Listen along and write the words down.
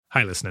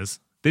Hi, listeners.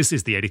 This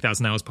is the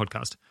 80,000 Hours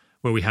podcast,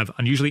 where we have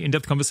unusually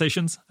in-depth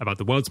conversations about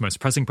the world's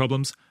most pressing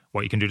problems,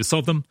 what you can do to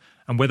solve them,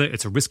 and whether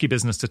it's a risky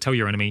business to tell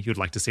your enemy you'd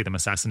like to see them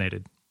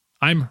assassinated.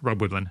 I'm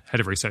Rob Wiblin, head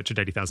of research at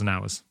 80,000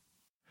 Hours.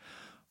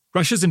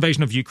 Russia's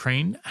invasion of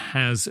Ukraine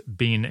has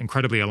been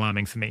incredibly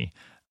alarming for me,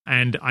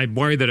 and I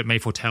worry that it may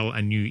foretell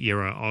a new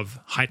era of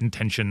heightened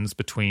tensions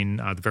between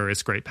the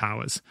various great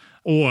powers,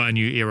 or a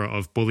new era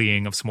of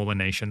bullying of smaller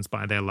nations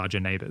by their larger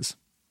neighbors.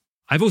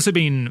 I've also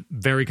been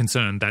very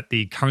concerned that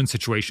the current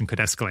situation could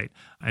escalate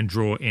and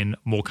draw in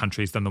more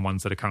countries than the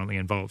ones that are currently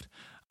involved,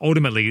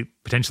 ultimately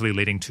potentially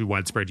leading to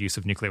widespread use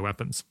of nuclear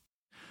weapons.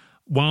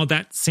 While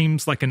that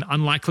seems like an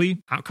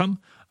unlikely outcome,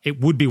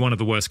 it would be one of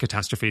the worst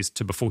catastrophes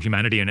to befall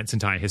humanity in its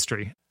entire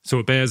history, so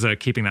it bears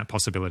keeping that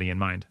possibility in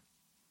mind.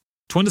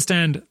 To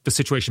understand the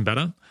situation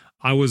better,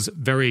 I was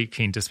very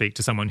keen to speak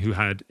to someone who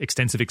had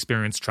extensive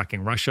experience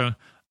tracking Russia,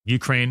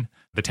 Ukraine,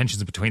 the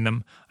tensions between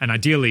them, and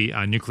ideally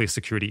nuclear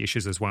security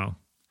issues as well.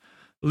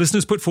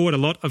 Listeners put forward a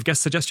lot of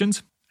guest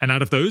suggestions, and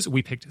out of those,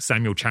 we picked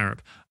Samuel Charap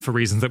for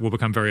reasons that will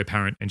become very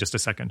apparent in just a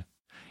second.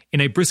 In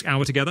a brisk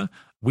hour together,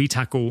 we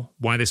tackle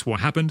why this war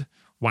happened,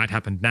 why it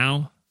happened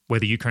now,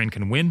 whether Ukraine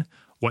can win,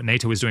 what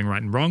NATO is doing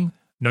right and wrong,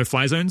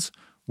 no-fly zones,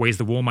 ways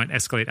the war might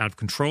escalate out of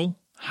control,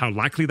 how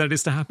likely that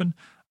is to happen,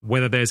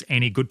 whether there's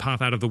any good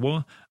path out of the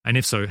war, and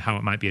if so, how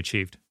it might be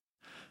achieved.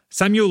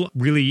 Samuel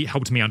really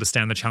helped me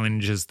understand the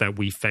challenges that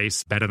we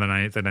face better than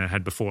I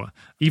had before,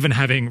 even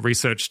having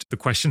researched the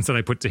questions that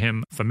I put to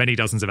him for many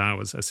dozens of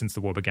hours since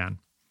the war began.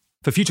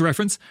 For future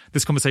reference,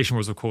 this conversation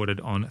was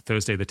recorded on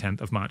Thursday, the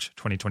 10th of March,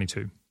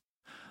 2022.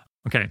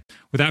 Okay,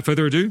 without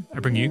further ado, I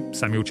bring you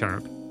Samuel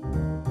Charap.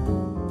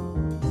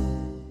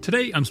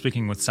 Today, I'm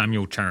speaking with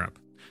Samuel Charap.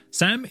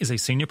 Sam is a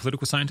senior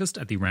political scientist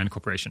at the RAND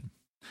Corporation.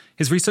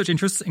 His research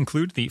interests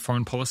include the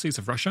foreign policies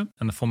of Russia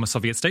and the former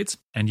Soviet states,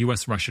 and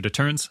US-Russia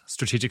deterrence,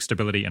 strategic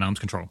stability, and arms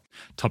control,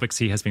 topics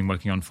he has been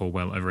working on for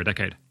well over a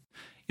decade.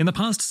 In the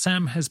past,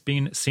 Sam has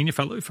been Senior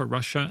Fellow for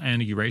Russia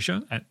and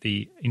Eurasia at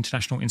the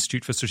International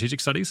Institute for Strategic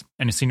Studies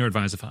and a Senior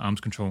Advisor for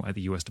Arms Control at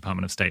the US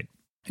Department of State.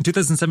 In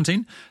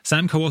 2017,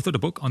 Sam co-authored a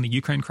book on the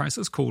Ukraine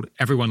crisis called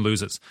Everyone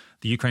Loses,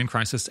 the Ukraine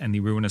Crisis and the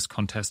Ruinous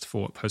Contest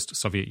for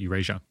Post-Soviet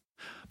Eurasia.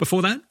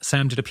 Before that,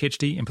 Sam did a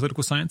PhD in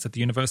political science at the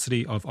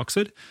University of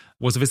Oxford,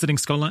 was a visiting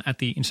scholar at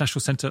the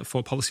International Center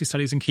for Policy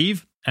Studies in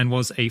Kyiv, and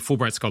was a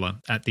Fulbright scholar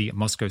at the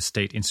Moscow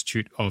State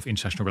Institute of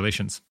International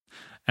Relations.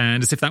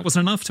 And as if that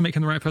wasn't enough to make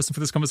him the right person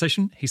for this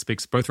conversation, he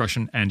speaks both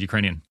Russian and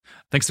Ukrainian.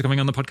 Thanks for coming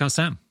on the podcast,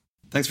 Sam.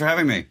 Thanks for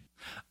having me.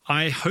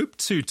 I hope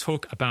to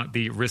talk about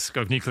the risk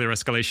of nuclear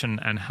escalation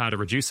and how to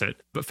reduce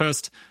it. But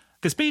first,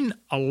 there's been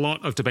a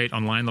lot of debate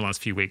online the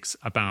last few weeks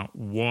about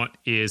what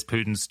is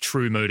Putin's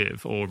true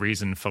motive or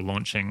reason for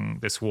launching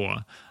this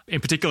war.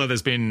 In particular,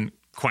 there's been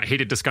quite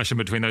heated discussion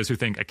between those who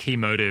think a key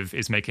motive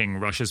is making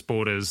Russia's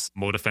borders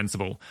more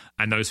defensible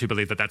and those who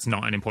believe that that's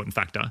not an important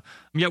factor.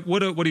 Yeah,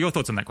 what are your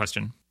thoughts on that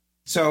question?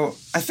 So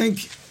I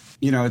think,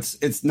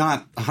 it's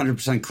not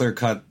 100%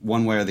 clear-cut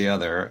one way or the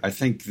other. I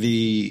think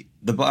the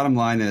bottom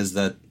line is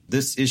that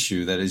this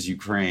issue that is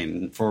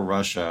Ukraine for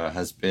Russia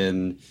has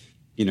been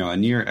a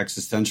near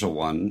existential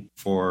one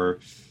for,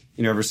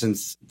 ever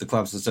since the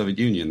collapse of the Soviet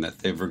Union, that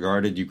they've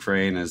regarded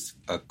Ukraine as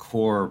a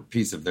core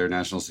piece of their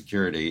national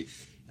security,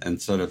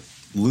 and sort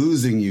of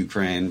losing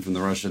Ukraine from the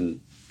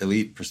Russian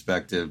elite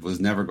perspective was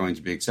never going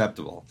to be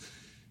acceptable.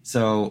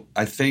 So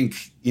I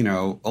think,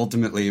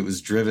 ultimately it was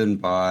driven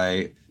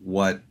by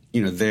what,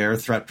 their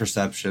threat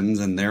perceptions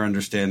and their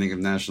understanding of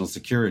national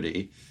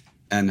security.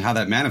 And how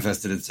that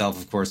manifested itself,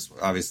 of course,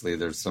 obviously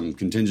there's some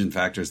contingent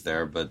factors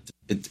there, but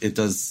it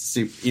does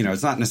seem,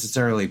 it's not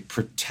necessarily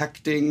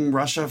protecting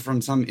Russia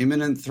from some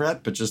imminent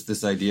threat, but just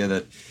this idea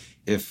that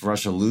if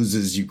Russia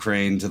loses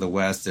Ukraine to the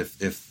West,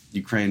 if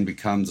Ukraine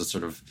becomes a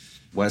sort of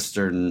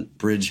Western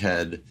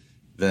bridgehead,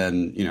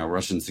 then,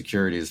 Russian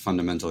security is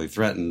fundamentally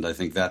threatened. I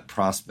think that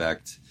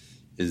prospect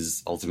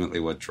is ultimately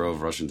what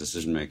drove Russian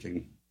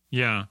decision-making.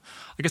 Yeah.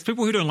 I guess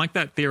people who don't like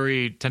that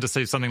theory tend to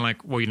say something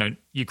like, well,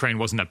 Ukraine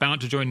wasn't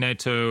about to join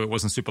NATO. It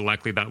wasn't super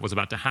likely that was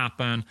about to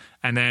happen.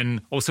 And then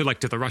also,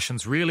 do the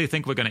Russians really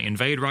think we're going to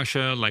invade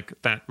Russia?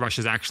 That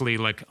Russia's actually,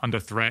 under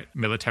threat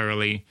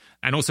militarily?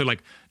 And also,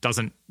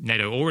 doesn't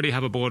NATO already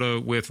have a border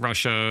with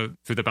Russia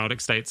through the Baltic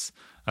states?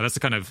 That's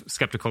the kind of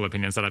skeptical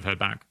opinions that I've heard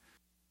back.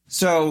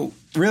 So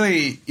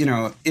really,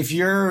 if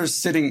you're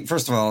sitting,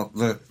 first of all,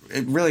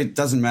 it really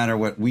doesn't matter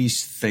what we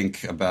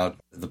think about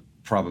the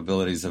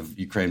probabilities of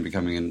Ukraine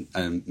becoming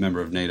a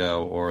member of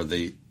NATO or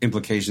the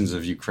implications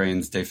of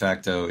Ukraine's de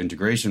facto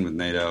integration with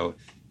NATO.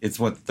 It's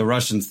what the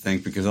Russians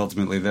think, because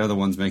ultimately they're the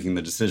ones making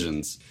the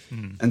decisions.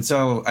 And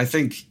so I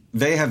think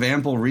they have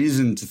ample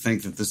reason to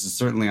think that this is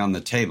certainly on the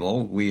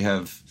table. We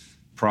have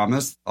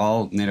promised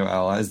all NATO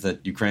allies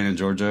that Ukraine and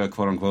Georgia,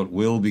 quote unquote,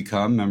 will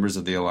become members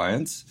of the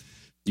alliance.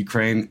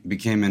 Ukraine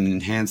became an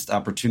enhanced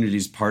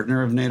opportunities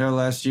partner of NATO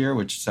last year,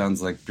 which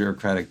sounds like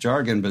bureaucratic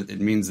jargon, but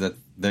it means that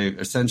they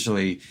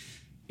essentially,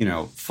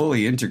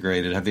 fully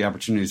integrated, have the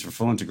opportunities for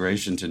full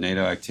integration to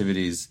NATO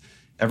activities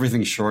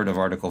everything short of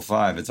Article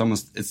 5.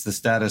 It's the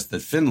status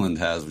that Finland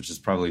has, which is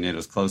probably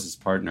NATO's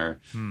closest partner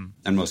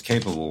and most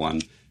capable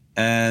one.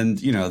 And,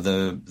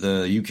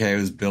 the UK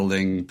was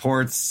building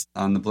ports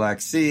on the Black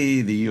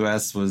Sea. The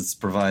US was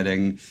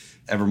providing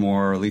ever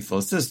more lethal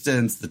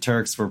assistance. The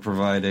Turks were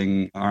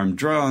providing armed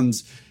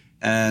drones.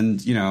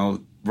 And,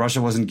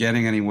 Russia wasn't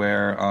getting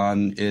anywhere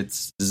on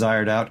its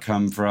desired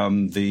outcome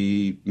from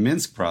the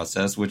Minsk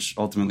process, which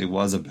ultimately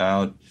was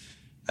about,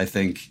 I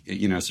think,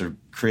 sort of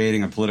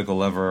creating a political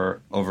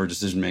lever over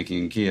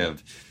decision-making in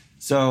Kiev.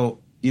 So,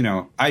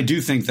 I do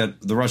think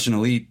that the Russian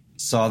elite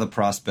saw the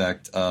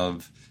prospect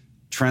of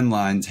trend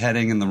lines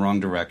heading in the wrong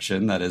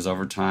direction, that is,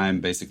 over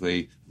time,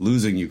 basically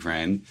losing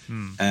Ukraine.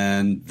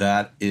 And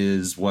that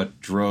is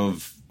what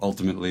drove,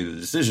 ultimately, the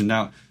decision.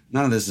 Now,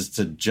 none of this is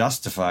to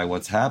justify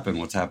what's happened.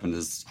 What's happened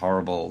is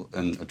horrible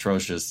and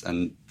atrocious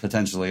and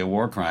potentially a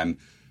war crime,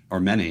 or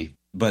many.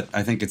 But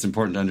I think it's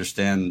important to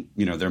understand,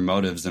 their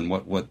motives and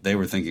what they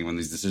were thinking when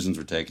these decisions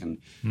were taken.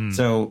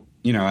 So,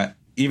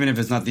 even if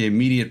it's not the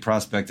immediate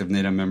prospect of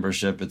NATO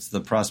membership, it's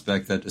the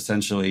prospect that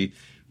essentially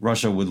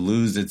Russia would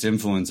lose its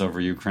influence over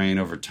Ukraine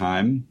over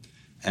time.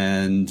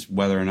 And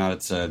whether or not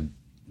it's a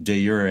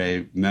de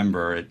jure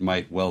member, it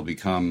might well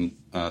become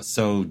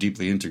so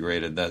deeply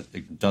integrated that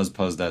it does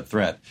pose that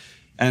threat.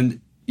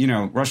 And,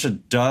 Russia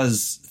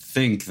does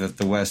think that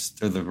the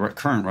West, or the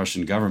current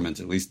Russian government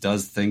at least,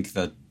 does think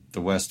that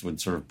the West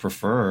would sort of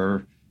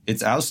prefer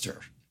its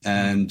ouster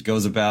and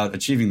goes about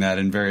achieving that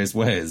in various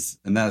ways.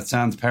 And that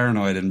sounds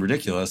paranoid and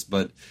ridiculous,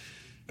 but,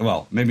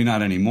 well, maybe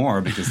not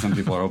anymore because some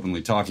people are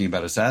openly talking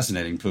about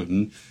assassinating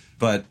Putin.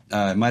 But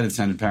it might have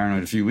sounded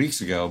paranoid a few weeks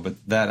ago, but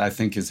that, I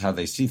think, is how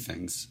they see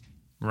things.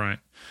 Right.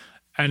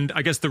 And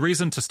I guess the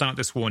reason to start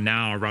this war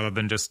now rather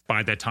than just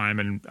bide their time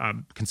and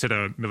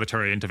consider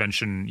military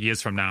intervention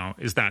years from now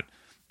is that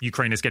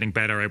Ukraine is getting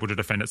better, able to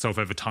defend itself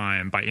over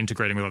time by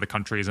integrating with other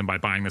countries and by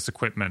buying this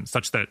equipment,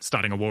 such that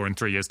starting a war in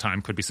 3 years'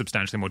 time could be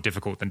substantially more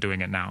difficult than doing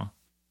it now.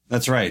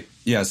 That's right.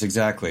 Yes,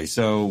 exactly.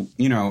 So,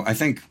 I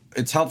think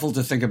it's helpful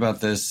to think about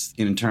this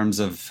in terms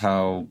of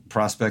how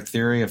prospect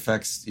theory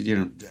affects,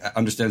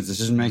 understands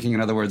decision-making.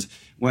 In other words,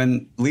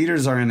 when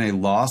leaders are in a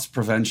loss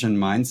prevention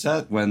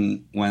mindset,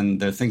 when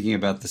they're thinking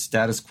about the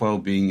status quo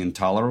being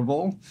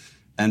intolerable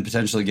and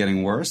potentially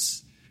getting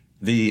worse,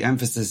 the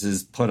emphasis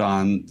is put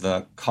on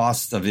the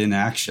cost of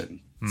inaction.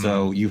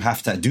 So you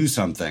have to do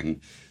something.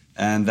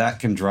 And that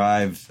can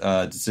drive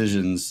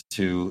decisions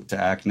to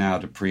act now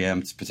to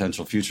preempt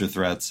potential future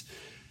threats.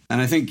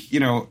 And I think,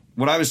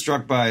 what I was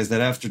struck by is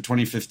that after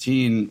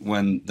 2015,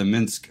 when the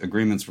Minsk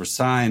agreements were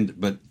signed,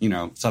 but,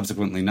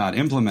 subsequently not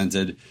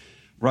implemented,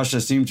 Russia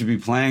seemed to be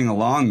playing a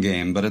long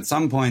game. But at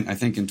some point, I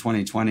think in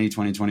 2020,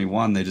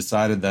 2021, they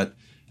decided that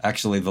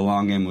actually the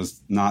long game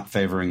was not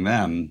favoring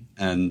them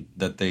and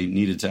that they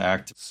needed to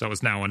act. So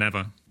it's now or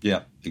never.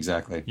 Yeah,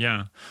 exactly.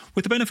 Yeah.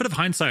 With the benefit of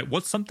hindsight,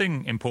 what's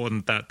something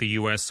important that the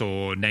US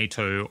or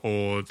NATO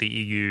or the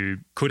EU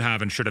could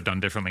have and should have done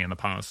differently in the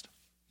past?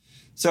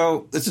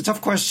 So it's a tough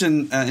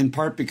question, in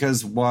part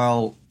because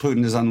while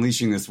Putin is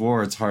unleashing this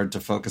war, it's hard to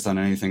focus on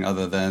anything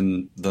other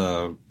than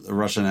the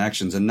Russian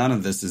actions. And none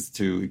of this is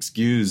to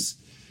excuse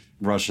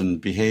Russian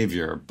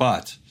behavior.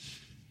 But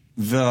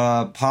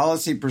the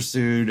policy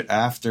pursued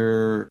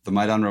after the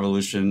Maidan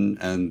Revolution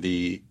and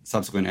the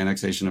subsequent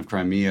annexation of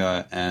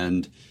Crimea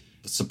and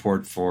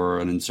support for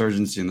an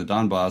insurgency in the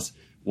Donbass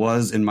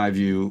was, in my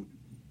view,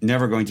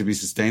 never going to be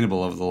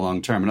sustainable over the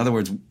long term. In other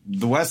words,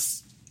 the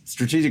West's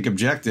strategic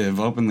objective,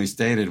 openly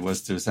stated,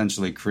 was to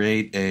essentially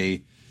create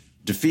a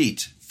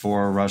defeat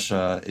for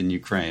Russia in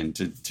Ukraine,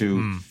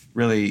 to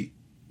really,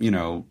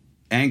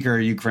 anchor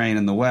Ukraine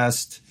in the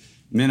West,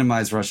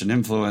 minimize Russian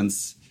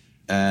influence.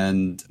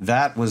 And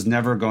that was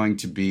never going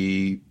to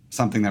be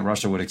something that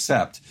Russia would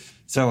accept.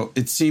 So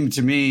it seemed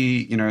to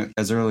me,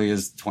 as early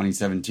as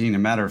 2017, a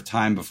matter of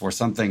time before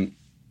something,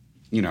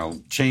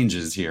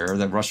 changes here,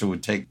 that Russia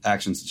would take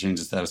actions to change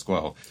the status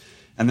quo.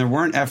 And there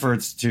weren't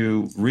efforts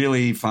to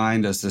really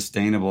find a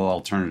sustainable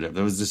alternative.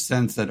 There was this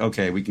sense that,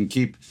 okay, we can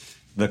keep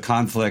the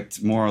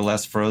conflict more or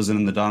less frozen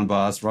in the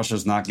Donbass.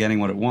 Russia's not getting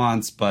what it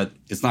wants, but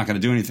it's not going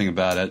to do anything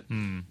about it.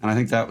 And I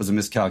think that was a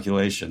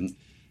miscalculation.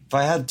 If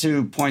I had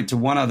to point to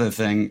one other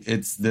thing,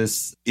 it's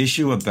this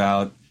issue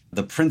about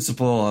the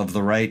principle of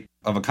the right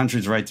of a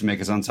country's right to make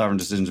its own sovereign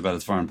decisions about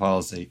its foreign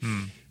policy.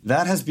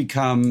 That has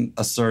become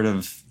a sort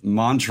of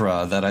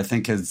mantra that I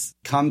think has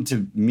come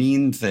to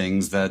mean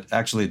things that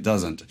actually it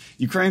doesn't.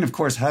 Ukraine, of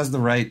course, has the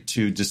right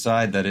to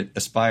decide that it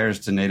aspires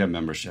to NATO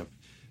membership.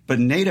 But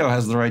NATO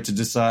has the right to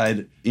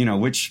decide,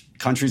 which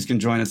countries can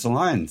join its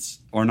alliance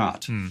or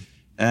not.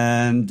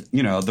 And,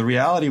 the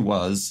reality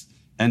was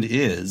and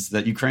is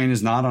that Ukraine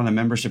is not on a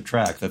membership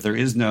track, that there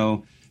is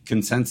no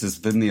consensus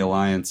within the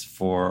alliance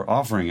for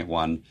offering it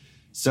one.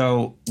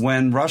 So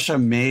when Russia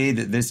made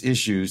this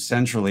issue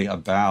centrally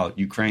about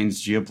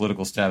Ukraine's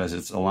geopolitical status,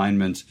 its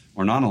alignment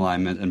or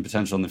non-alignment and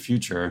potential in the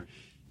future,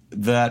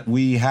 that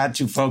we had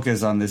to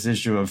focus on this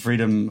issue of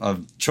freedom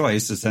of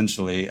choice,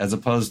 essentially, as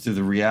opposed to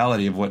the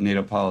reality of what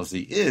NATO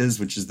policy is,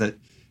 which is that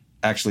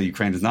actually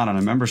Ukraine is not on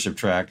a membership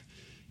track.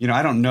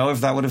 I don't know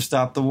if that would have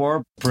stopped the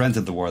war,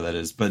 prevented the war, that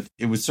is, but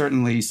it was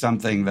certainly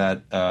something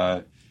that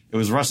it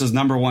was Russia's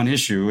number one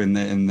issue in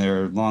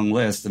their long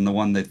list, and the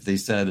one that they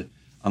said,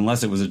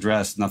 unless it was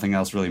addressed, nothing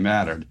else really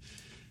mattered.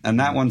 And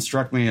that one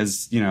struck me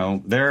as,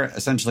 they're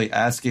essentially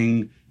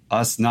asking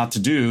us not to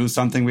do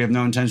something we have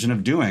no intention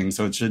of doing,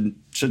 so it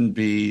shouldn't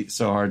be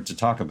so hard to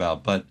talk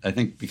about. But I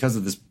think because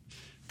of this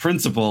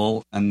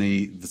principle and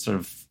the sort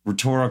of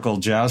rhetorical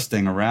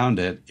jousting around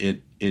it,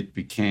 it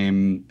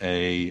became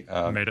made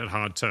it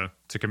hard to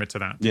commit to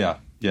that.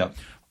 Yeah.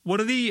 What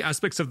are the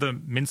aspects of the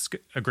Minsk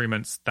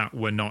agreements that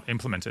were not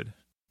implemented?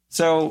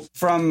 So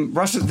from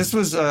Russia, this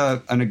was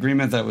an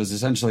agreement that was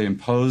essentially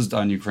imposed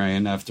on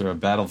Ukraine after a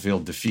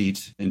battlefield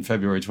defeat in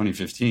February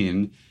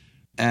 2015.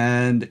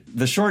 And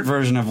the short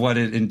version of what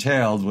it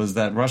entailed was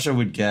that Russia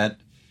would get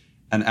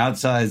an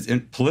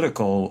outsized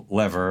political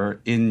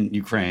lever in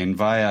Ukraine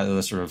via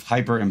the sort of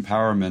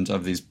hyper-empowerment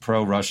of these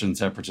pro-Russian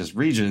separatist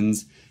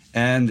regions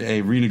and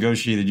a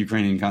renegotiated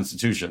Ukrainian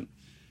constitution.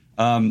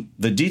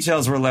 The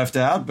details were left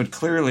out, but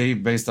clearly,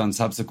 based on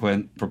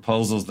subsequent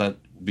proposals that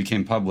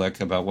became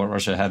public about what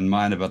Russia had in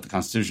mind about the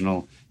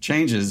constitutional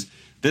changes,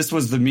 this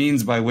was the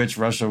means by which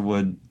Russia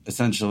would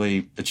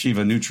essentially achieve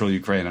a neutral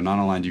Ukraine, a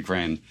non-aligned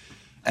Ukraine.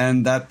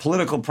 And that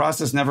political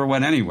process never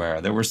went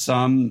anywhere. There were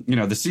some,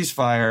 the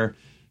ceasefire,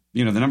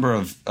 the number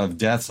of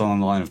deaths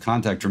along the line of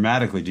contact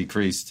dramatically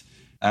decreased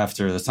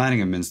after the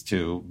signing of Minsk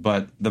II,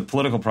 but the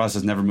political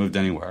process never moved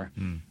anywhere.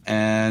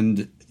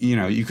 And,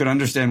 you could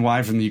understand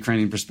why from the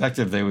Ukrainian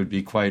perspective they would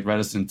be quite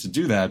reticent to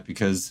do that,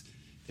 because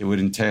it would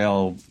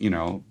entail,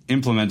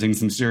 implementing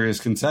some serious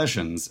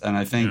concessions. And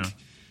I think,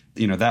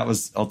 that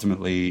was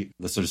ultimately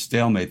the sort of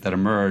stalemate that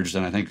emerged.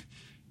 And I think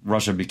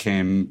Russia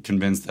became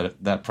convinced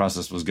that that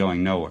process was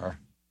going nowhere.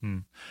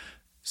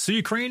 So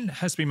Ukraine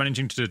has been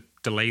managing to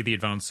delay the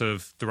advance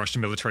of the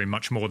Russian military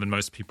much more than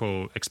most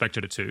people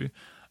expected it to.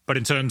 But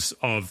in terms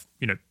of,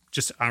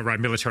 just outright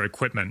military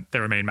equipment, they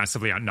remain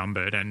massively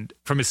outnumbered. And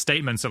from his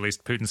statements, at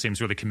least, Putin seems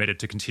really committed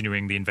to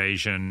continuing the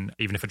invasion,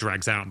 even if it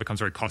drags out and becomes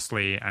very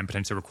costly and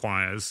potentially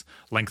requires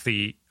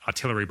lengthy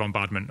artillery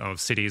bombardment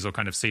of cities or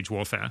kind of siege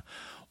warfare.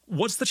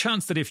 What's the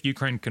chance that if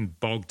Ukraine can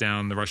bog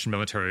down the Russian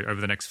military over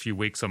the next few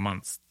weeks or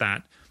months,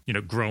 that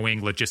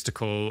growing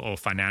logistical or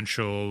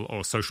financial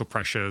or social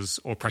pressures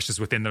or pressures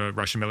within the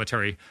Russian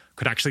military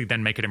could actually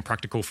then make it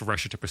impractical for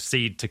Russia to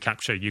proceed to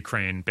capture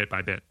Ukraine bit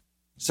by bit?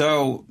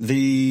 So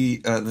the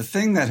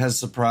thing that has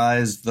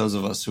surprised those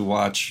of us who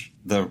watch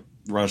the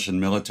Russian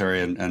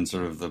military and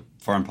sort of the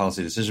foreign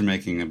policy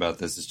decision-making about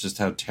this is just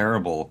how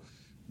terrible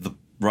the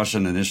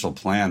Russian initial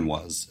plan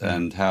was,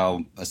 and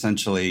how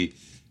essentially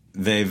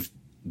they've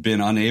been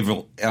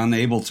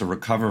unable to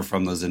recover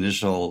from those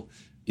initial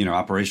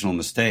operational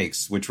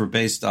mistakes, which were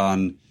based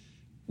on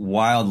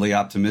wildly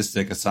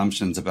optimistic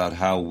assumptions about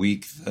how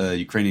weak the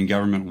Ukrainian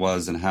government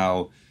was and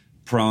how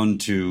prone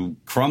to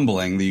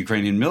crumbling the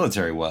Ukrainian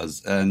military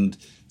was. And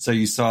so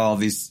you saw all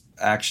these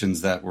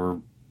actions that were,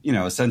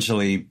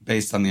 essentially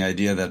based on the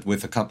idea that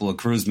with a couple of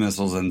cruise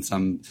missiles and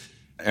some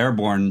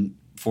airborne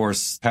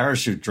force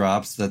parachute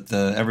drops, that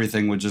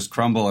everything would just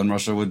crumble and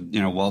Russia would,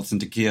 waltz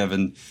into Kiev,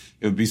 and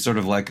it would be sort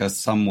of like a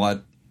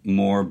somewhat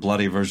more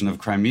bloody version of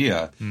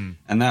Crimea.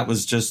 And that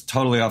was just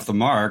totally off the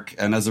mark.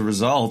 And as a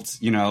result,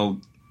 they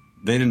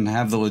didn't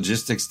have the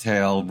logistics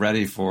tail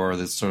ready for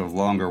this sort of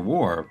longer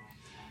war.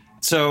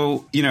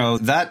 So,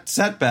 that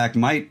setback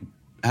might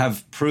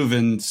have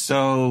proven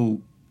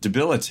so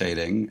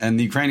debilitating, and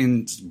the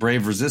Ukrainians'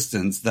 brave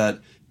resistance, that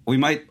we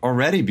might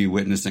already be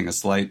witnessing a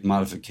slight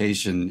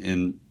modification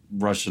in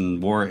Russian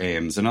war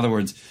aims. In other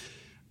words,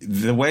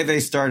 the way they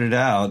started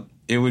out,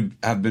 it would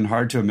have been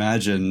hard to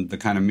imagine the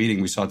kind of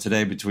meeting we saw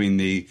today between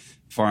the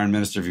foreign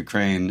minister of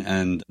Ukraine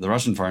and the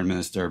Russian foreign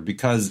minister,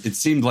 because it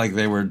seemed like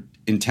they were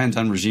intent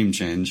on regime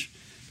change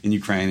in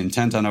Ukraine,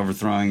 intent on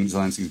overthrowing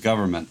Zelensky's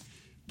government.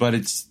 But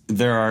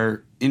there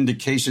are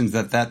indications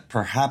that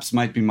perhaps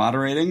might be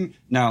moderating.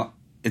 Now,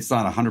 it's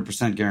not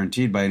 100%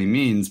 guaranteed by any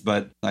means,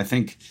 but I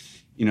think,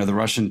 the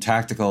Russian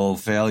tactical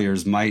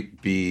failures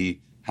might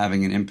be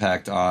having an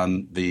impact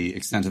on the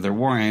extent of their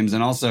war aims,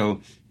 and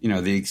also,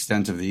 the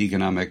extent of the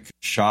economic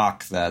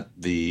shock that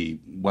the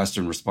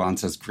Western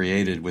response has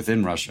created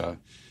within Russia.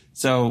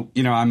 So,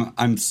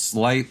 I'm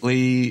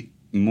slightly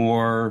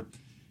more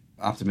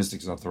optimistic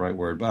is not the right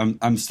word, but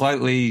I'm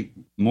slightly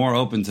more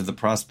open to the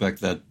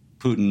prospect that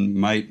Putin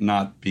might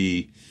not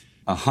be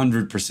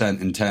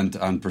 100% intent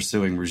on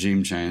pursuing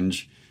regime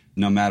change,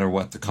 no matter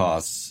what the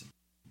costs.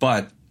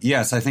 But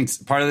yes, I think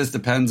part of this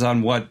depends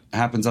on what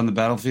happens on the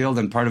battlefield,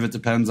 and part of it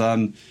depends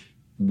on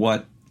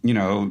what,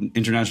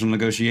 international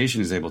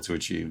negotiation is able to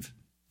achieve.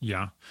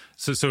 Yeah.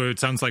 So it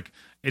sounds like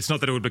it's not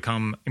that it would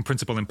become, in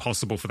principle,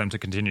 impossible for them to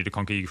continue to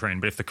conquer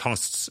Ukraine, but if the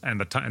costs and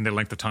the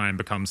length of time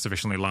become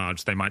sufficiently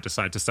large, they might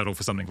decide to settle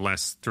for something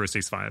less through a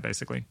ceasefire,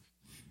 basically.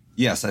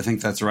 Yes, I think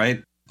that's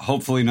right.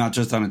 Hopefully not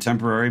just on a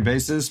temporary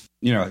basis.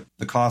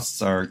 The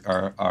costs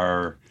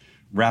are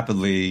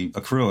rapidly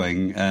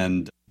accruing,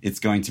 and it's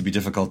going to be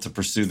difficult to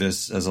pursue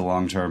this as a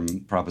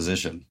long-term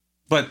proposition.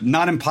 but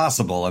not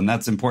impossible. And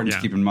that's important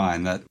to keep in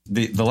mind, that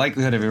the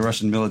likelihood of a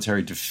Russian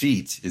military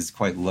defeat is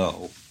quite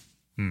low.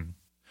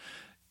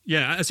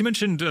 Yeah, as you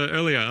mentioned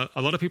earlier,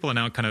 a lot of people are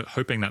now kind of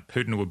hoping that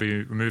Putin will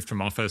be removed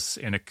from office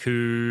in a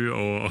coup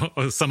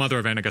or some other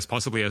event, I guess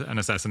possibly an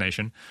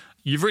assassination.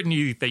 You've written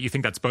that you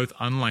think that's both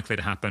unlikely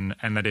to happen,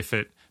 and that if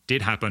it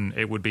did happen,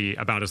 it would be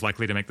about as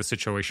likely to make the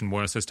situation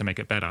worse as to make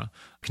it better.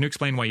 Can you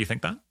explain why you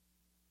think that?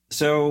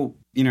 So,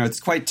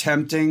 it's quite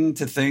tempting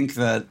to think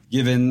that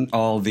given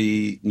all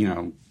the,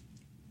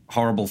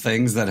 horrible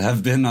things that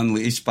have been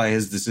unleashed by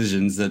his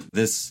decisions, that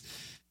this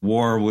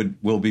war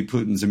will be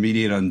Putin's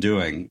immediate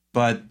undoing.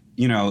 But,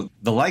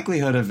 the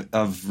likelihood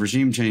of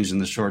regime change in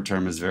the short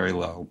term is very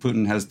low.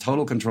 Putin has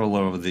total control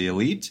over the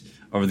elite,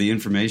 over the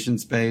information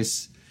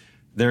space.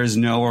 There is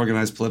no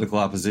organized political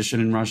opposition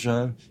in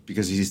Russia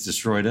because he's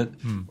destroyed it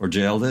or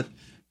jailed it.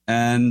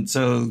 And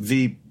so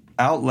the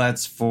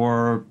outlets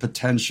for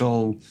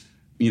potential,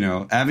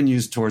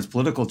 avenues towards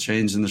political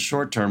change in the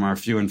short term are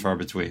few and far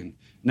between.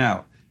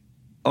 Now,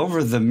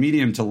 over the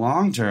medium to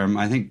long term,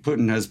 I think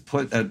Putin has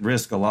put at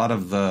risk a lot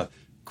of the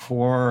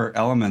core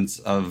elements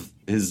of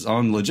his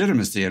own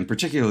legitimacy, and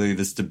particularly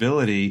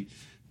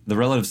the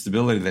relative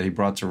stability that he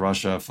brought to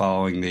Russia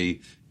following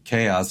the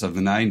chaos of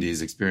the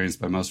 90s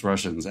experienced by most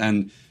Russians.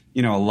 And,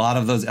 a lot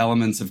of those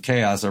elements of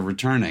chaos are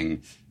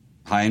returning.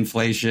 High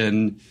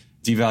inflation,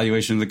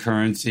 devaluation of the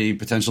currency,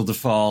 potential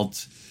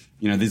default.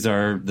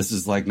 This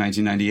is like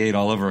 1998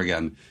 all over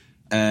again.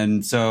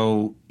 And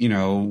so,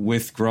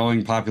 with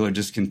growing popular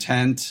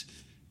discontent,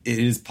 it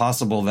is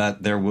possible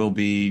that there will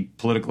be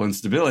political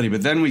instability.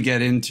 But then we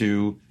get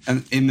into,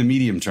 in the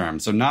medium term,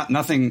 so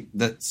nothing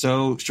that's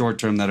so short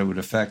term that it would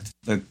affect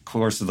the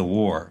course of the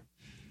war.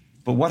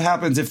 But what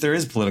happens if there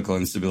is political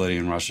instability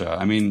in Russia?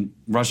 I mean,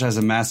 Russia has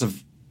a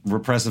massive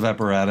repressive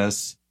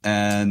apparatus,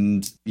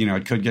 and,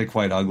 it could get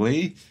quite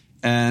ugly.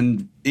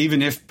 And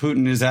even if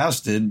Putin is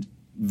ousted,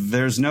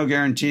 there's no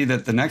guarantee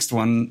that the next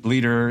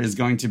leader is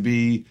going to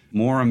be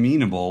more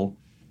amenable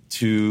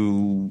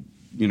to,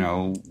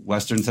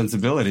 Western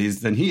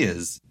sensibilities than he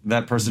is.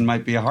 That person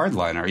might be a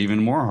hardliner, even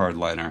more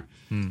hardliner.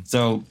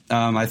 So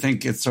I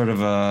think it's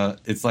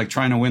it's like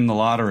trying to win the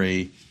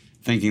lottery,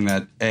 thinking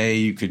that A,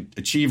 you could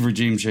achieve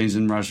regime change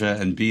in Russia,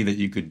 and B, that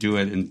you could do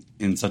it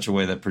in such a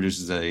way that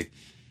produces a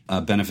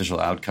beneficial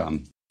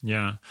outcome.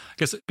 Yeah. I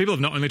guess people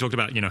have not only talked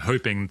about,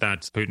 hoping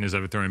that Putin is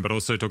overthrown, but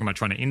also talking about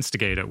trying to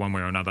instigate it one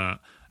way or another.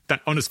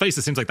 That on its face,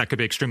 it seems like that could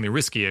be extremely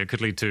risky. It could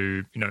lead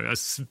to, a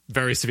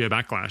very severe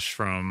backlash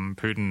from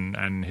Putin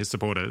and his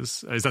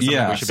supporters. Is that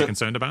something we should be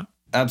concerned about?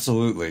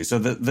 Absolutely. So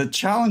the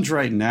challenge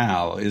right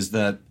now is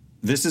that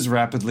this is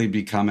rapidly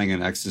becoming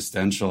an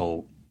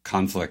existential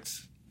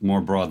conflict more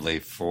broadly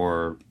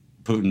for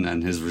Putin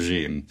and his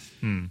regime.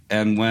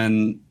 And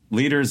when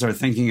leaders are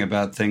thinking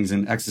about things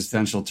in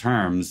existential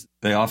terms,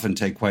 they often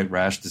take quite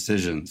rash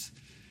decisions.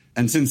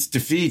 And since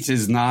defeat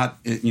is not,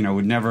 he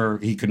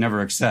could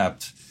never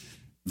accept,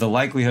 the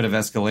likelihood of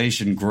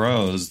escalation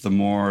grows the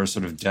more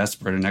sort of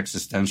desperate and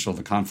existential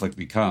the conflict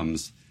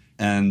becomes.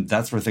 And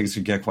that's where things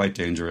could get quite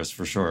dangerous,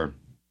 for sure.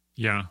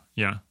 Yeah.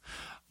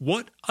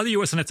 What are the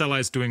US and its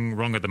allies doing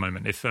wrong at the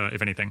moment, if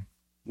anything?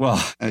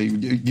 Well,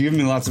 you give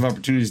me lots of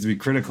opportunities to be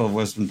critical of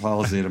Western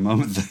policy at a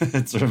moment.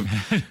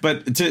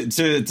 But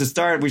to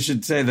start, we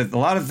should say that a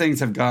lot of things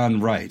have gone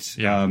right.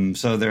 Yeah.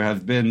 So there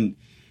have been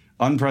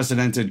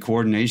unprecedented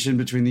coordination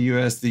between the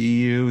U.S., the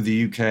EU,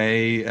 the UK,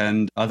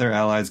 and other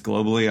allies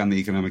globally on the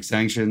economic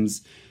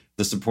sanctions.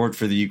 The support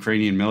for the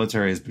Ukrainian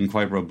military has been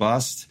quite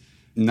robust.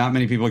 Not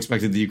many people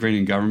expected the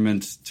Ukrainian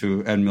government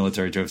and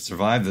military to have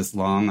survived this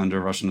long under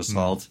Russian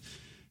assault.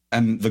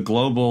 And the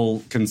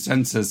global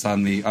consensus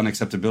on the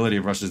unacceptability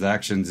of Russia's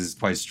actions is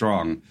quite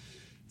strong.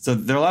 So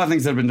there are a lot of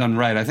things that have been done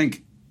right. I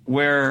think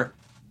where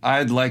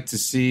I'd like to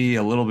see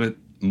a little bit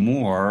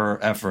more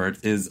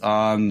effort is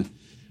on,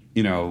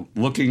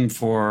 looking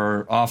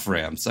for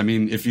off-ramps. I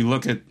mean, if you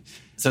look at,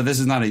 so this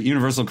is not a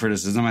universal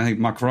criticism. I think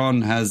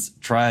Macron has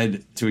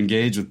tried to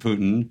engage with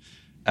Putin,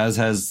 as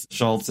has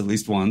Scholz at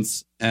least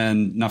once.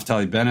 And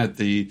Naftali Bennett,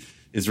 the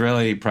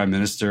Israeli prime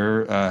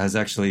minister, has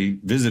actually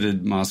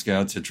visited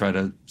Moscow to try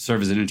to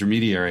serve as an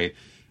intermediary.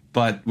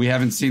 But we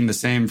haven't seen the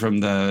same from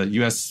the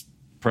U.S.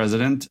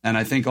 president. And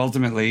I think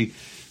ultimately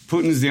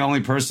Putin is the only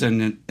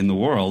person in the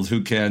world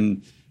who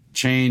can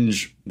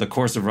change the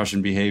course of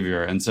Russian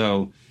behavior. And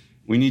so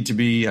we need to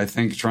be, I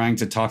think, trying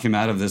to talk him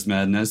out of this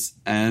madness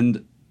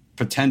and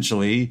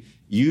potentially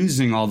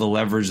using all the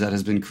leverage that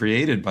has been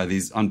created by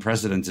these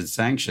unprecedented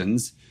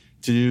sanctions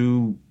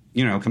to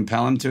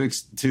compel him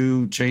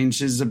to change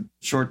his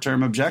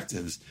short-term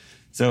objectives.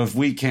 So if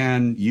we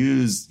can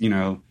use,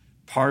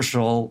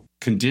 partial,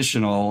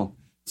 conditional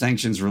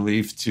sanctions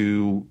relief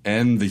to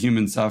end the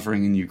human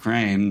suffering in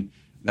Ukraine,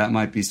 that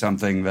might be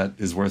something that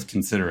is worth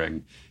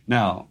considering.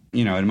 Now,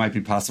 it might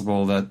be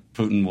possible that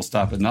Putin will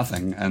stop at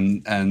nothing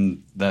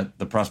and that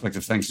the prospect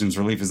of sanctions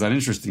relief is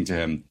uninteresting to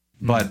him.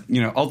 But,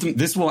 ultimately,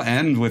 this will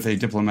end with a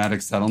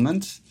diplomatic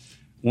settlement.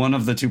 One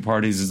of the two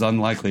parties is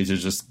unlikely to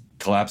just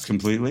collapse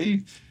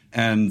completely.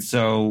 And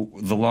so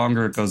the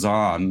longer it goes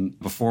on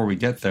before we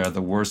get there,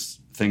 the worse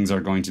things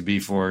are going to be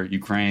for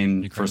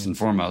Ukraine first and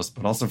foremost,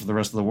 but also for the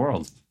rest of the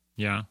world.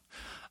 Yeah.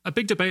 A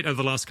big debate over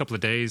the last couple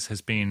of days has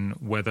been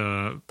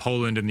whether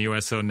Poland and the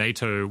US or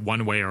NATO,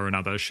 one way or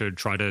another, should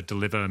try to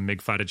deliver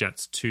MiG fighter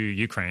jets to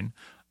Ukraine.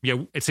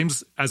 Yeah, it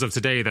seems as of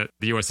today that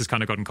the US has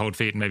kind of gotten cold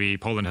feet, and maybe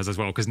Poland has as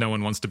well, because no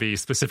one wants to be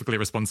specifically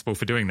responsible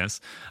for doing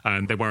this.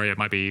 And they worry it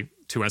might be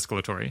too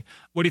escalatory.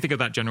 What do you think of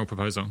that general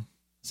proposal?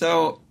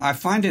 So I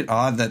find it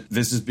odd that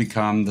this has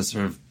become the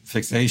sort of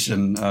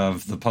fixation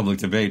of the public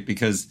debate,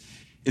 because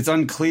it's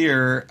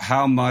unclear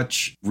how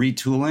much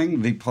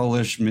retooling the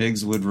Polish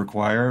MiGs would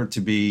require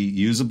to be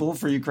usable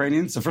for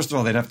Ukrainians. So first of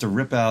all, they'd have to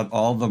rip out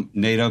all the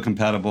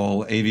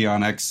NATO-compatible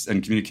avionics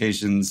and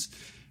communications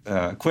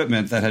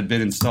equipment that had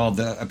been installed.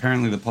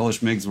 Apparently, the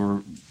Polish MiGs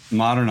were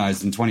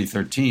modernized in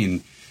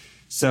 2013.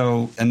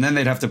 So, and then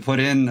they'd have to put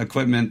in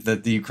equipment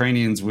that the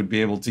Ukrainians would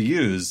be able to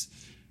use.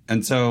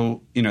 And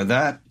so,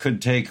 that could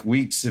take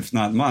weeks, if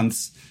not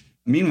months.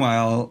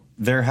 Meanwhile,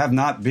 there have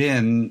not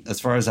been,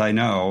 as far as I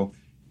know,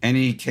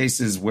 any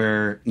cases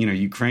where,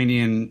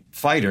 Ukrainian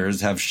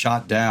fighters have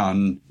shot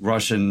down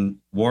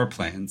Russian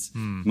warplanes.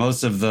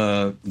 Most of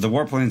the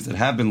warplanes that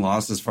have been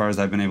lost, as far as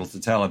I've been able to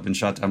tell, have been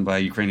shot down by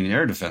Ukrainian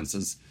air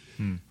defenses.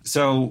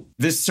 So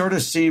this sort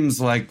of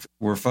seems like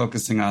we're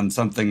focusing on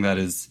something that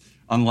is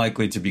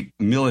unlikely to be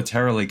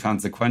militarily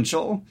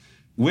consequential,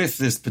 with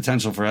this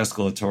potential for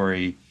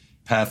escalatory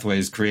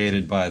pathways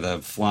created by the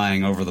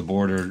flying over the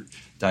border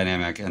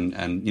dynamic and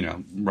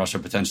Russia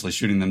potentially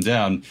shooting them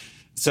down.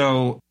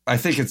 So I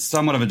think it's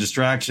somewhat of a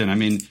distraction. I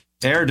mean,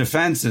 air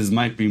defenses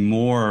might be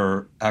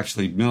more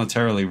actually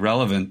militarily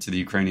relevant to the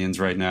Ukrainians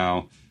right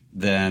now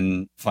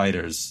than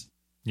fighters.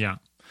 Yeah.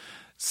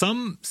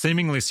 Some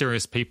seemingly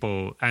serious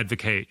people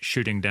advocate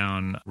shooting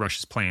down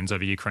Russia's planes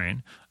over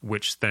Ukraine,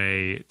 which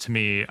they, to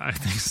me, I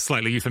think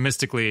slightly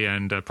euphemistically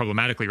and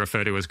problematically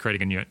refer to as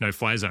creating a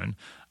no-fly zone.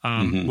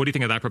 What do you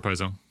think of that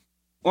proposal?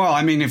 Well,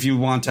 I mean, if you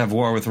want to have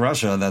war with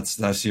Russia,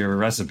 that's your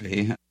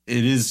recipe.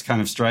 It is kind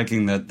of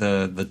striking that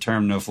the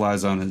term no-fly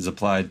zone is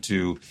applied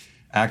to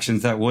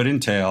actions that would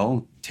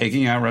entail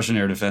taking out Russian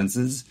air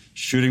defenses,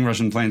 shooting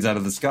Russian planes out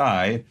of the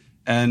sky,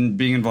 and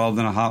being involved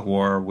in a hot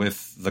war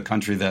with the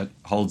country that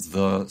holds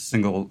the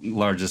single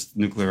largest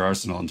nuclear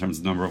arsenal in terms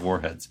of number of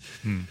warheads.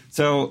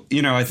 So,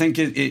 I think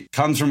it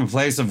comes from a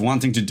place of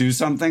wanting to do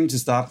something to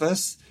stop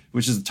this,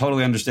 which is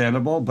totally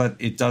understandable, but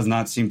it does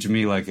not seem to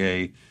me like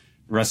a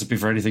recipe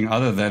for anything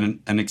other than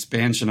an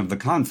expansion of the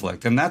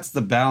conflict. And that's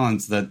the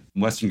balance that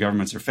Western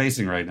governments are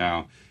facing right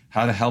now,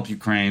 how to help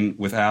Ukraine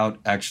without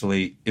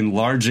actually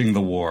enlarging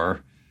the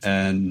war.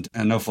 And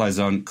a no-fly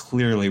zone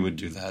clearly would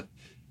do that.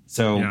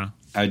 So yeah.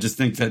 I just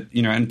think that,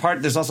 in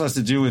part, this also has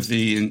to do with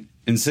the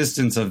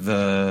insistence of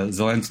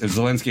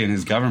Zelensky and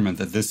his government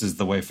that this is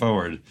the way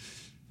forward.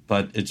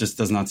 But it just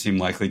does not seem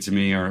likely to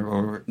me,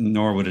 or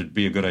nor would it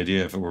be a good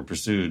idea if it were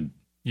pursued.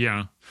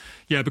 Yeah.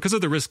 Yeah, because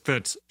of the risk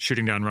that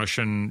shooting down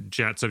Russian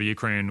jets over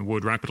Ukraine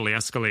would rapidly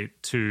escalate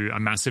to a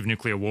massive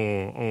nuclear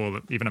war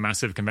or even a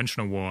massive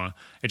conventional war,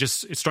 it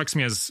strikes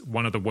me as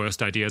one of the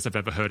worst ideas I've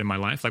ever heard in my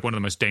life, like one of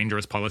the most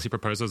dangerous policy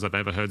proposals I've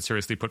ever heard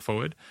seriously put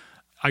forward.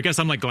 I guess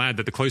I'm glad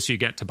that the closer you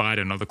get to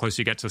Biden or the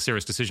closer you get to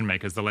serious decision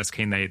makers, the less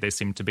keen they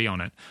seem to be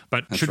on it.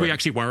 But should we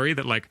actually worry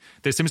that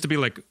there seems to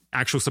be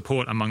actual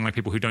support among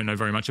people who don't know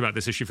very much about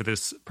this issue for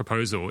this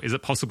proposal? Is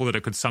it possible that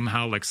it could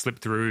somehow slip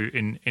through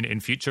in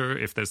future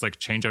if there's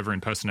changeover in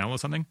personnel or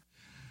something?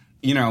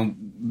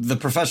 The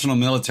professional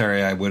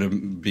military, I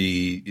would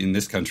be, in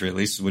this country at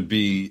least, would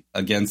be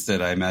against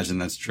it. I imagine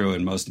that's true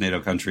in most NATO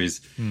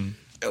countries.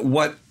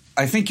 What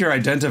I think you're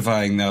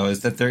identifying, though,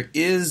 is that there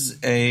is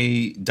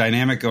a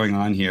dynamic going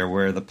on here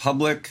where the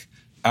public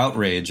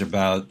outrage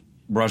about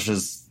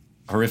Russia's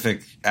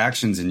horrific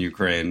actions in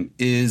Ukraine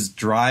is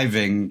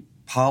driving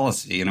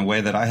policy in a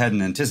way that I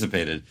hadn't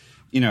anticipated.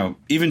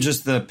 Even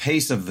just the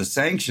pace of the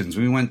sanctions,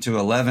 we went to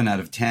 11 out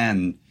of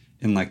 10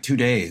 in 2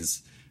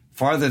 days,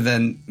 farther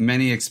than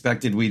many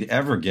expected we'd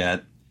ever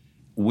get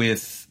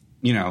with,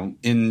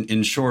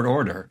 in short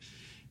order.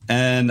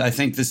 And I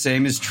think the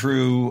same is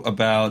true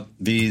about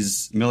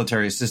these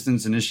military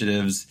assistance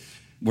initiatives.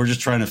 We're just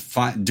trying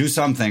to do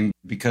something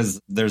because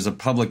there's a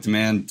public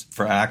demand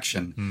for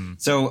action.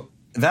 So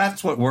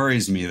that's what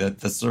worries me, that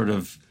the sort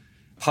of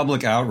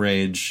public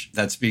outrage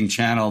that's being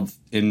channeled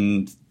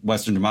in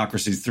Western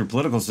democracies through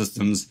political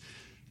systems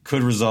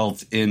could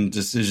result in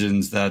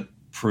decisions that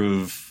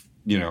prove,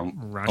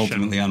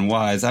 ultimately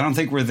unwise. I don't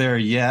think we're there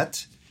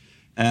yet.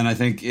 And I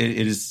think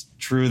it is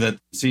true that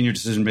senior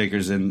decision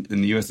makers in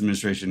the U.S.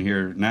 administration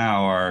here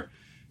now are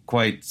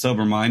quite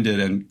sober-minded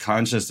and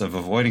conscious of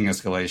avoiding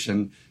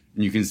escalation.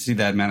 And you can see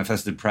that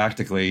manifested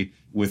practically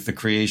with the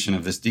creation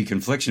of this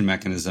deconfliction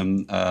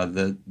mechanism,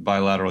 the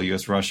bilateral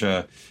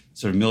U.S.-Russia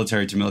sort of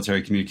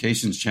military-to-military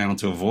communications channel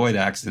to avoid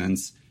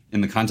accidents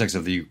in the context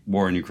of the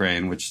war in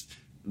Ukraine, which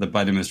the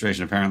Biden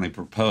administration apparently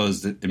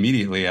proposed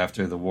immediately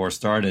after the war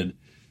started.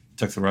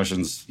 Took the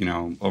Russians,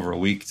 over a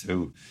week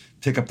to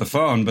pick up the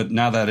phone, but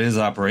now that is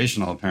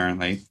operational,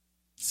 apparently.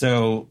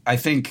 So I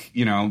think,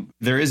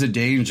 there is a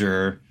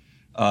danger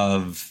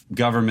of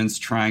governments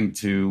trying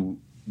to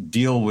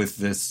deal with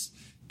this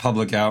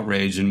public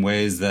outrage in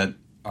ways that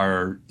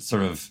are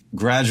sort of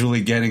gradually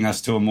getting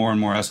us to a more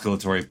and more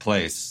escalatory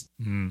place.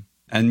 Mm.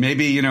 And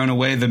maybe, in a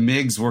way, the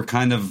MiGs were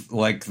kind of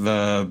like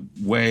the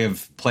way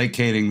of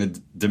placating the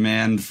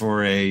demand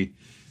for a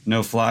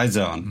no-fly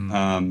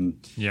zone.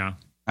 Yeah.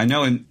 I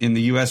know in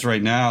the U.S.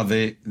 right now,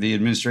 the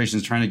administration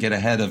is trying to get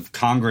ahead of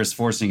Congress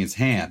forcing its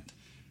hand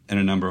in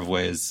a number of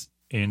ways.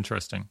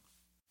 Interesting.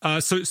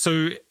 So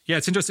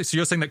it's interesting. So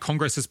you're saying that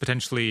Congress is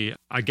potentially,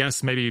 I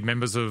guess, maybe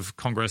members of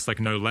Congress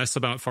know less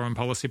about foreign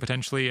policy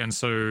potentially, and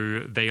so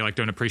they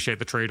don't appreciate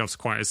the trade-offs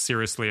quite as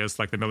seriously as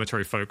the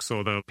military folks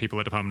or the people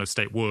at Department of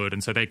State would,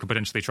 and so they could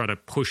potentially try to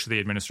push the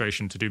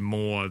administration to do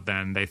more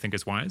than they think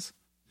is wise.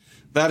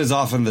 That is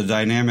often the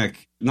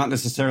dynamic, not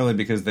necessarily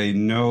because they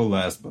know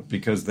less, but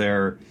because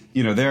their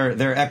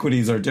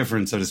equities are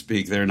different, so to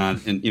speak. They're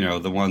not,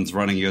 the ones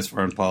running U.S.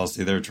 foreign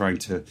policy. They're trying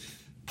to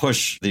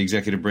push the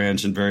executive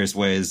branch in various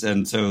ways,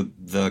 and so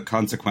the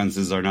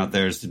consequences are not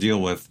theirs to deal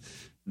with.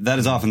 That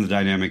is often the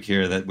dynamic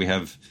here, that we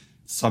have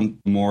some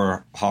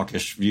more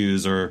hawkish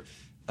views or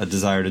a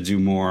desire to do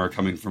more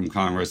coming from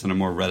Congress and a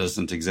more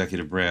reticent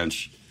executive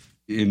branch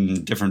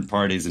in different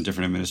parties and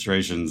different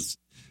administrations.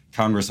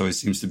 Congress always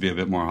seems to be a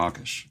bit more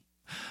hawkish.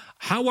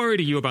 How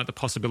worried are you about the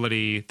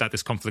possibility that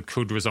this conflict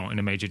could result in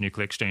a major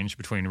nuclear exchange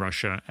between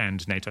Russia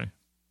and NATO?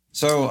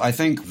 So I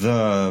think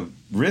the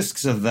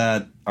risks of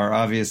that are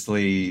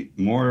obviously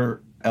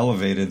more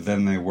elevated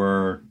than they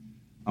were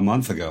a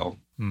month ago.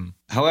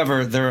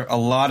 However, there are a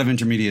lot of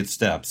intermediate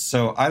steps.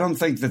 So I don't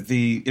think that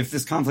if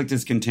this conflict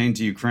is contained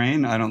to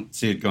Ukraine, I don't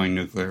see it going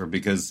nuclear,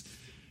 because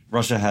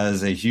Russia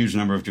has a huge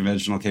number of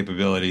conventional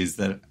capabilities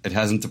that it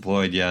hasn't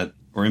deployed yet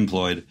or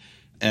employed.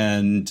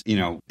 And,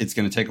 it's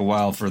going to take a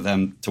while for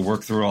them to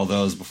work through all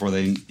those before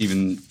they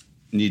even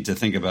need to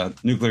think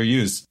about nuclear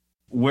use.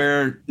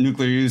 Where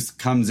nuclear use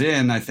comes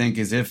in, I think,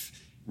 is if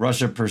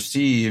Russia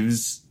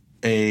perceives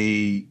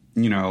a,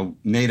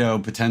 NATO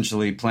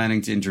potentially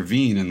planning to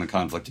intervene in the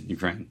conflict in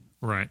Ukraine.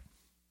 Right.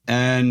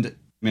 And,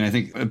 I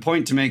think a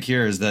point to make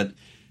here is that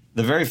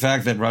the very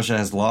fact that Russia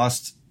has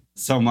lost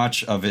so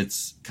much of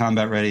its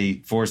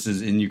combat-ready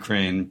forces in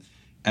Ukraine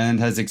and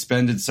has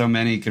expended so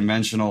many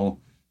conventional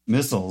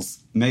missiles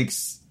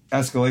makes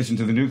escalation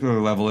to the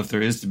nuclear level, if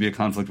there is to be a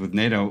conflict with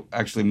NATO,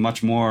 actually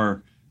much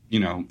more,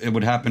 it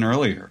would happen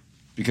earlier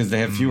because they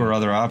have fewer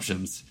other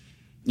options.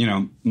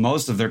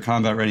 Most of their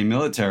combat-ready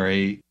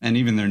military and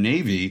even their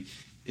Navy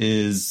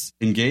is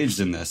engaged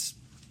in this.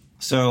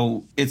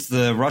 So it's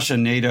the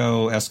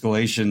Russia-NATO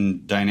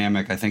escalation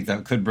dynamic, I think,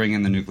 that could bring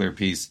in the nuclear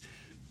piece.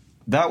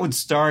 That would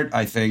start,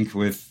 I think,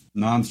 with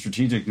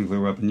non-strategic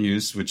nuclear weapon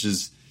use, which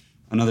is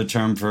another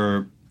term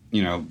for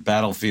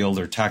battlefield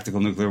or tactical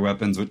nuclear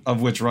weapons,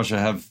 of which Russia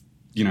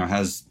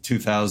has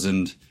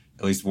 2,000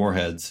 at least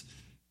warheads,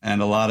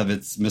 and a lot of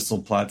its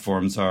missile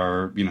platforms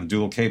are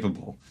dual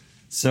capable.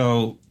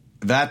 So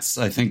that's,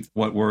 I think,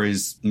 what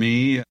worries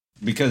me,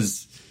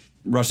 because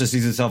Russia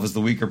sees itself as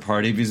the weaker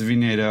party vis-a-vis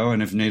NATO,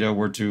 and if NATO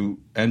were to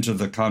enter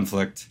the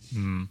conflict,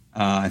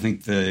 I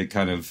think the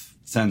kind of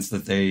sense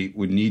that they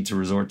would need to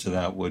resort to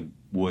that would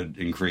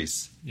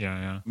increase.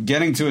 Yeah.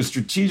 Getting to a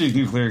strategic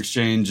nuclear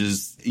exchange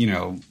is,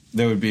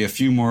 there would be a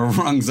few more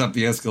rungs up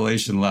the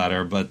escalation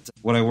ladder, but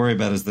what I worry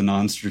about is the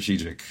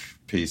non-strategic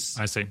piece.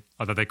 I see.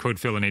 Although they could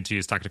feel the need to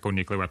use tactical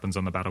nuclear weapons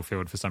on the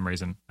battlefield for some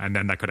reason, and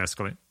then that could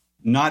escalate.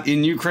 Not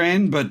in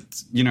Ukraine, but,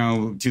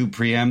 to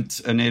preempt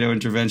a NATO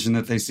intervention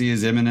that they see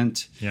as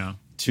imminent. Yeah.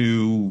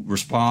 To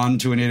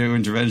respond to a NATO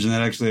intervention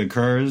that actually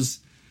occurs.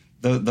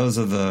 Those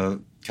are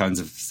the kinds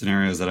of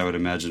scenarios that I would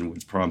imagine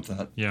would prompt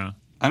that. Yeah.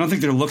 I don't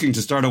think they're looking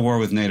to start a war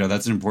with NATO.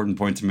 That's an important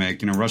point to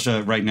make.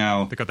 Russia right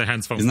now they got their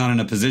hands full. Is not in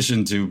a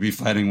position to be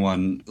fighting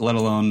one, let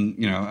alone,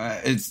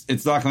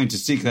 it's not going to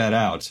seek that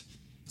out.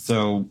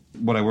 So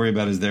what I worry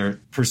about is they're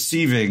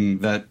perceiving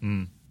that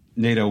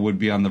NATO would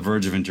be on the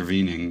verge of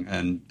intervening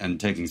and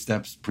taking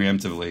steps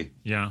preemptively.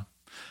 Yeah.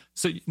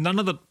 So none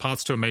of the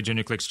paths to a major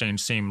nuclear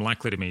exchange seem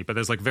likely to me, but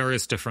there's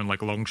various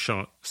different long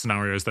shot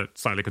scenarios that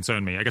slightly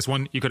concern me. I guess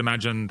one, you could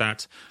imagine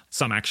that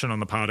some action on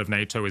the part of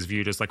NATO is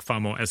viewed as far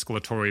more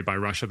escalatory by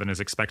Russia than is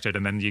expected,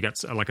 and then you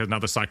get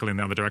another cycle in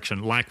the other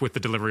direction, like with the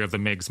delivery of the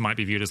MiGs might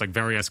be viewed as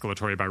very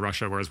escalatory by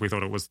Russia, whereas we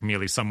thought it was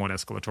merely somewhat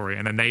escalatory,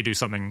 and then they do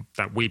something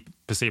that we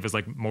perceive as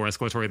more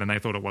escalatory than they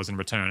thought it was in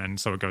return, and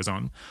so it goes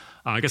on.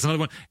 I guess another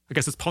one, I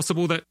guess it's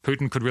possible that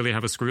Putin could really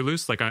have a screw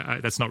loose.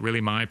 That's not really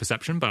my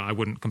perception, but I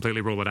wouldn't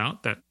completely rule it out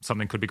that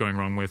something could be going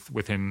wrong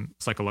with him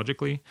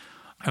psychologically.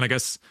 And I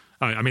guess,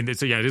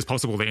 it is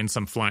possible that in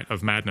some flight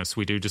of madness,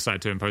 we do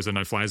decide to impose a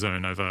no-fly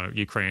zone over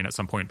Ukraine at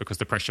some point because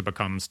the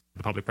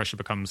public pressure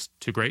becomes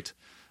too great.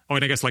 Oh,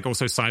 and I guess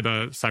also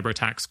cyber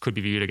attacks could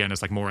be viewed again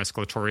as more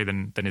escalatory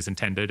than is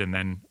intended, and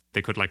then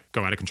they could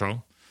go out of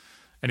control.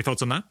 Any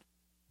thoughts on that?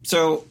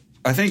 So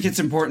I think it's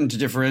important to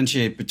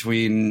differentiate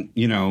between,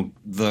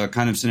 the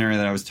kind of scenario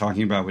that I was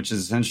talking about, which is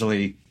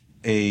essentially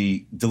a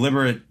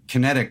deliberate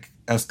kinetic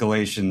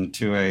escalation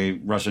to a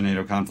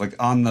Russia-NATO conflict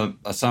on the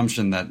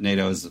assumption that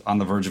NATO is on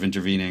the verge of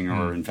intervening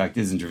or, in fact,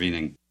 is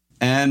intervening.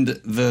 And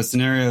the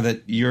scenario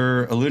that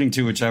you're alluding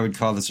to, which I would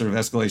call the sort of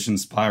escalation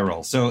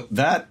spiral. So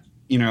that,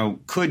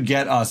 could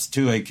get us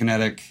to a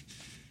kinetic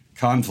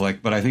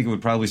conflict, but I think it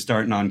would probably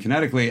start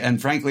non-kinetically. And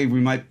frankly,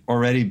 we might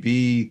already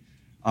be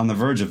on the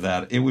verge of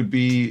that. It would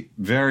be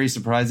very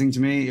surprising to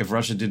me if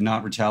Russia did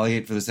not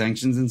retaliate for the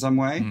sanctions in some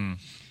way.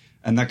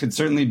 And that could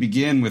certainly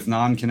begin with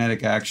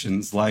non-kinetic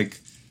actions like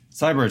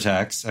cyber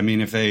attacks. I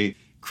mean, if a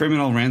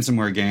criminal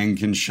ransomware gang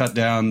can shut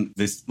down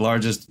this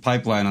largest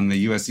pipeline on the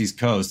U.S. East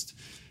Coast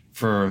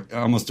for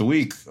almost a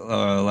week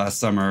last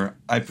summer,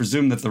 I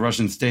presume that the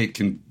Russian state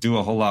can do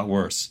a whole lot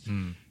worse.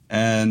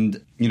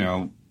 And,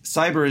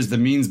 cyber is the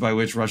means by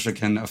which Russia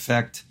can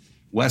affect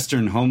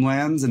Western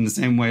homelands in the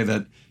same way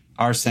that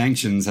our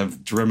sanctions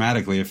have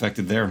dramatically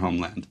affected their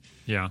homeland.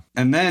 Yeah.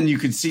 And then you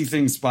could see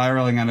things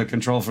spiraling out of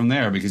control from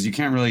there because you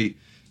can't really,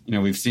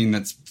 we've seen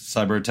that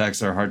cyber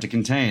attacks are hard to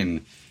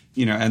contain,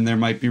 and there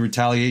might be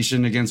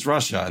retaliation against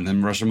Russia, and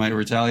then Russia might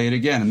retaliate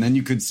again. And then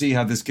you could see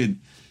how this could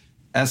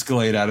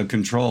escalate out of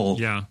control,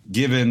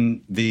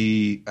 given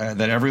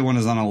that everyone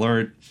is on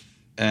alert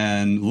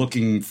and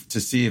looking to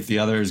see if the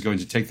other is going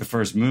to take the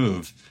first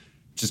move.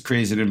 Just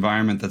creates an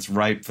environment that's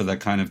ripe for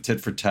that kind of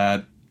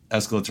tit-for-tat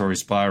escalatory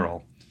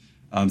spiral.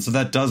 So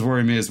that does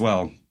worry me as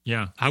well.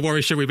 Yeah. How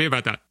worried should we be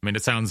about that? I mean,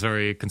 it sounds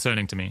very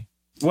concerning to me.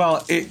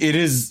 Well, it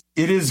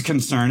is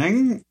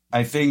concerning,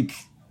 I think,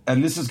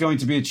 and this is going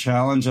to be a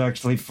challenge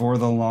actually for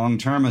the long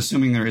term,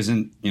 assuming there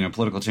isn't,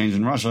 political change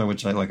in Russia,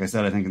 which like I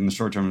said, I think in the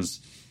short term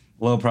is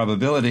low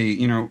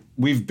probability.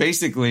 We've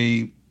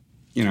basically,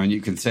 and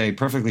you can say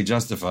perfectly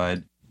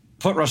justified,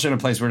 put Russia in a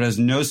place where it has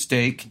no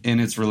stake in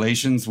its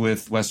relations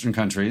with Western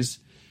countries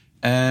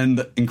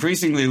and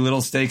increasingly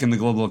little stake in the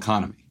global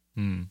economy.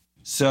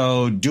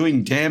 So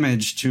doing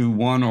damage to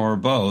one or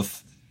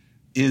both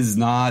is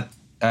not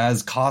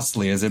as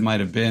costly as it might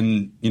have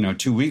been,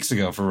 2 weeks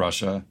ago for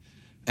Russia.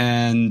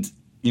 And,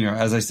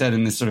 as I said,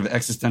 in this sort of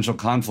existential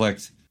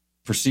conflict,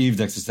 perceived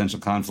existential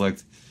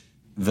conflict,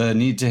 the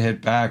need to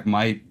hit back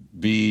might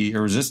be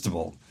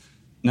irresistible.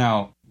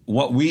 Now,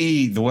 what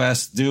we, the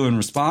West, do in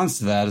response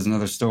to that is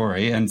another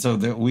story. And so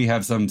that we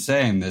have some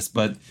say in this.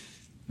 But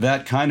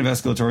that kind of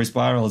escalatory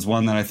spiral is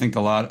one that I think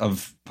a lot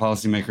of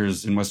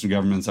policymakers in Western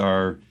governments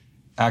are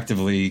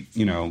actively,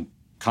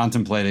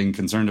 contemplating,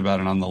 concerned about,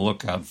 and on the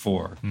lookout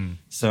for.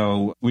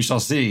 So we shall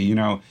see.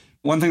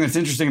 One thing that's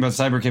interesting about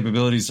cyber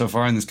capabilities so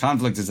far in this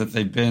conflict is that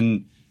they've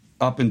been,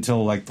 up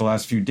until like the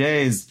last few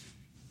days,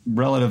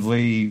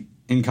 relatively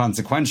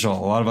inconsequential.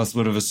 A lot of us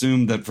would have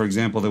assumed that, for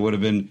example, there would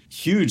have been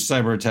huge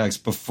cyber attacks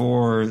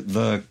before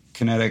the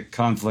kinetic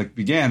conflict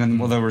began. And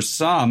while there were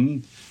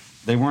some,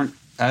 they weren't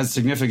as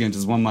significant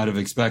as one might have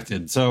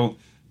expected. So,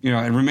 it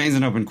remains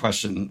an open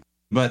question.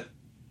 But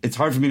it's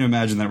hard for me to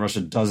imagine that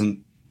Russia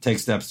doesn't take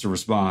steps to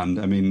respond.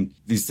 I mean,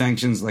 these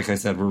sanctions, like I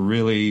said, were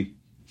really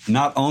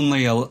not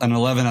only an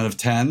 11 out of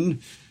 10,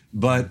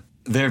 but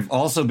they've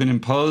also been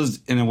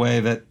imposed in a way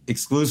that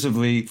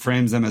exclusively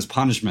frames them as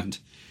punishment,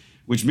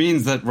 which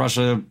means that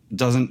Russia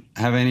doesn't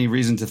have any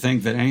reason to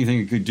think that anything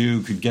it could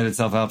do could get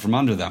itself out from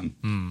under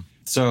them.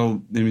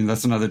 So, I mean,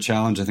 that's another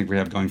challenge I think we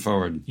have going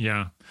forward.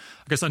 Yeah.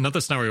 I guess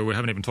another scenario we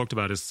haven't even talked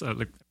about is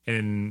like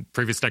in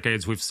previous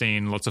decades, we've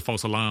seen lots of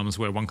false alarms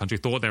where one country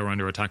thought they were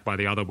under attack by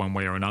the other one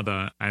way or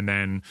another. And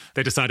then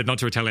they decided not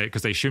to retaliate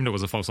because they assumed it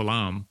was a false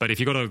alarm. But if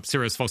you got a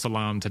serious false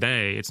alarm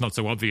today, it's not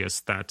so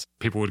obvious that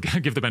people would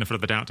give the benefit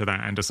of the doubt to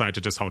that and decide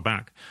to just hold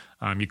back.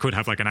 You could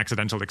have like an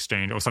accidental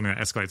exchange or something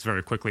that escalates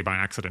very quickly by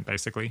accident,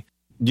 basically.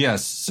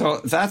 Yes. So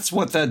that's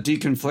what that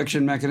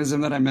deconfliction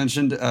mechanism that I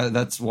mentioned,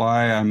 that's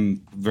why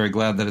I'm very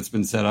glad that it's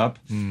been set up.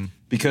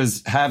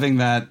 Because having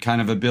that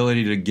kind of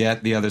ability to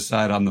get the other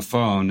side on the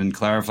phone and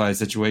clarify a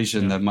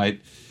situation that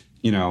might,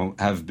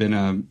 have been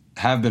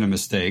a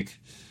mistake,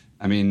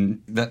 I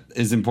mean, that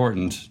is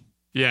important.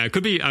 Yeah, it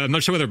could be. I'm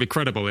not sure whether it'd be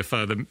credible if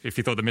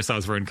you thought the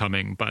missiles were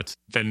incoming, but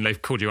then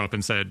they've called you up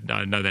and said,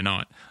 no, they're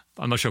not.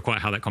 I'm not sure quite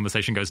how that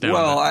conversation goes down.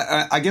 Well,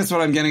 I guess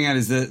what I'm getting at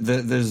is that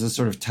there's a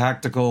sort of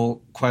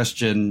tactical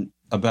question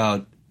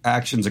about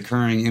actions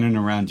occurring in and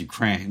around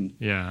Ukraine.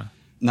 Yeah.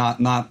 Not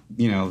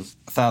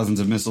thousands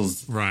of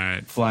missiles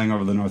flying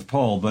over the North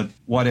Pole, but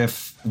what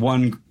if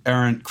one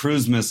errant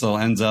cruise missile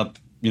ends up,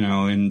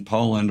 in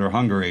Poland or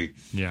Hungary?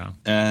 Yeah.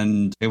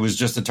 And it was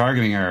just a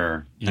targeting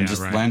error and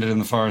just landed in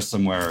the forest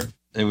somewhere.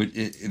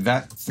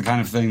 That's the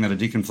kind of thing that a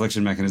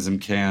deconfliction mechanism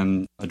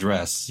can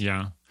address.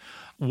 Yeah.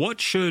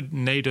 What should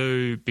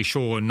NATO be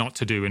sure not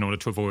to do in order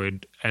to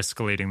avoid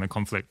escalating the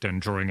conflict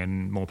and drawing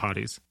in more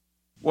parties?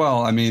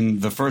 Well, I mean,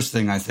 the first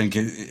thing I think,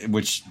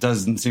 which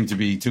doesn't seem to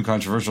be too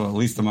controversial, at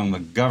least among the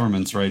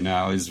governments right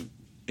now, is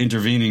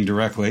intervening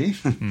directly,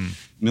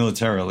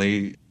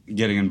 militarily,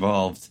 getting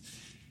involved.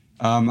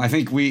 I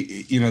think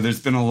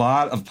there's been a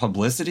lot of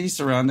publicity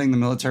surrounding the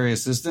military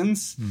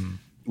assistance,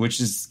 which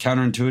is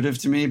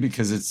counterintuitive to me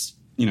because it's,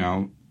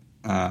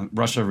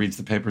 Russia reads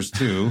the papers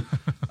too.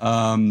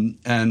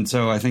 And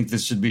so I think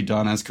this should be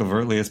done as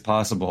covertly as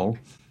possible.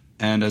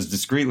 and as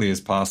discreetly as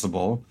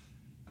possible,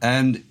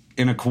 and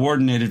in a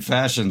coordinated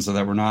fashion so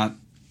that we're not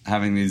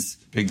having these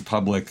big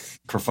public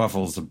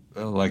kerfuffles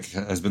like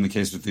has been the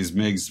case with these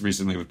MiGs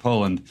recently with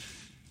Poland.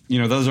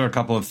 Those are a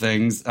couple of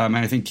things. And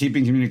I think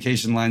keeping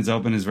communication lines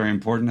open is very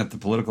important at the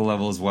political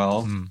level as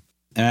well.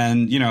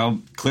 And,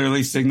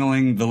 clearly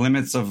signaling the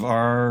limits of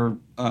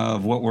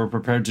what we're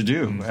prepared to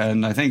do.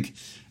 And I think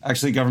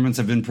actually governments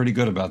have been pretty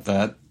good about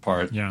that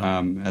part,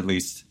 at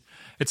least.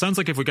 It sounds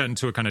like if we get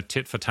into a kind of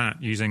tit for tat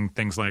using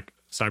things like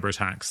cyber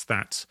attacks,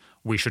 that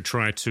we should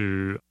try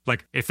to,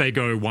 like, if they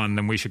go 1,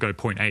 then we should go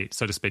 0.8,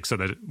 so to speak, so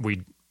that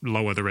we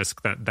lower the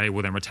risk that they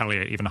will then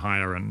retaliate even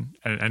higher.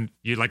 And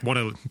you like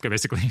want to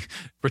basically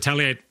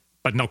retaliate,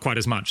 but not quite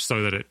as much,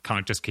 so that it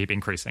can't just keep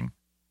increasing.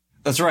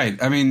 That's right.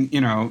 I mean,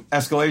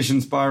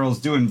 escalation spirals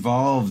do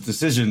involve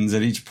decisions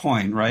at each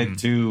point, right,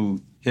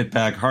 to hit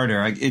back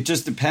harder. It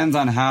just depends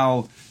on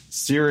how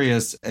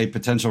serious a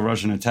potential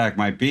Russian attack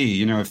might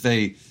be. If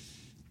they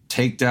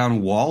take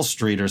down Wall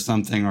Street or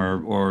something,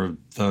 or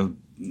the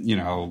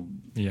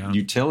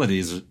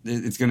utilities,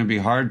 it's going to be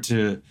hard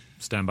to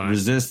stand by,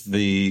 resist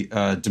the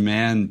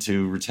demand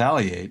to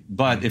retaliate.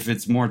 But if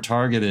it's more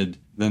targeted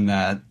than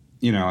that,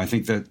 I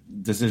think that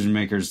decision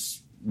makers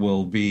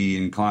will be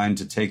inclined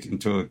to take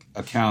into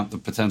account the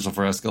potential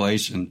for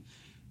escalation.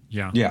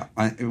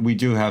 We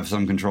do have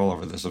some control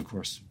over this, of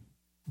course.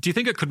 Do you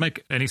think it could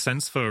make any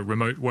sense for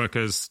remote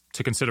workers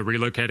to consider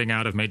relocating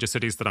out of major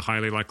cities that are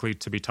highly likely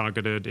to be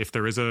targeted if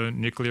there is a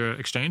nuclear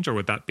exchange, or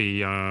would that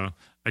be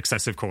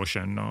excessive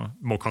caution or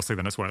more costly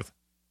than it's worth?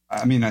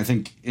 I mean, I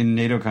think in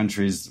NATO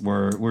countries,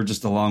 we're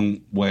just a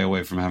long way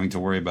away from having to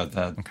worry about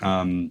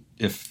that,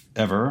 if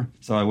ever.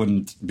 So I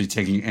wouldn't be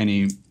taking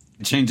any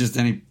changes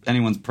to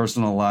anyone's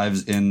personal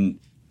lives in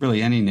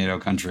really any NATO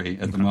country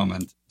at the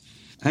moment.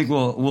 I think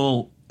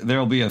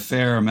there'll be a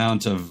fair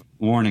amount of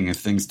warning if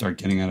things start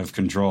getting out of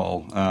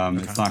control.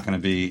 It's not going to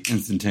be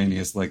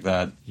instantaneous like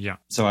that. Yeah.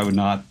 So I would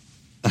not.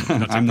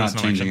 I'm not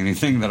changing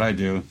anything that I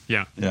do.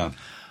 Yeah. Yeah.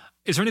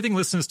 Is there anything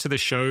listeners to the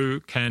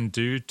show can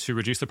do to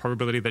reduce the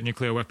probability that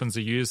nuclear weapons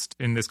are used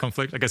in this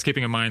conflict? I guess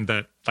keeping in mind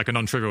that like a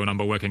non-trivial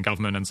number work in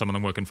government and some of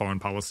them work in foreign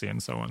policy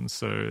and so on.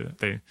 So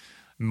they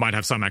might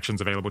have some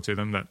actions available to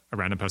them that a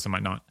random person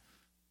might not.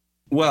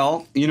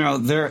 Well,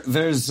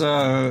 there's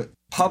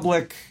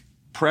public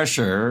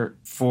pressure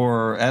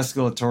for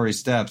escalatory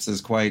steps is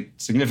quite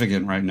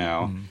significant right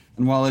now.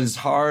 And while it is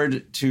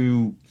hard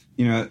to,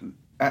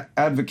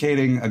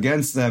 advocating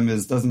against them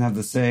doesn't have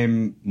the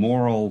same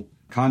moral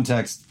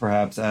context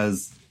perhaps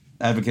as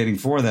advocating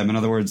for them. In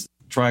other words,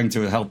 trying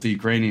to help the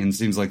Ukrainians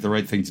seems like the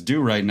right thing to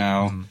do right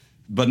now.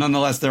 But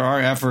nonetheless, there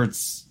are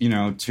efforts,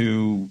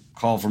 to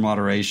call for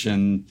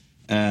moderation,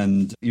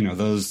 and,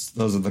 those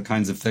are the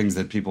kinds of things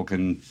that people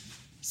can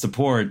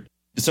support.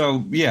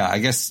 So, yeah, I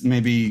guess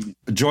maybe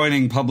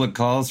joining public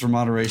calls for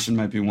moderation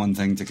might be one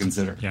thing to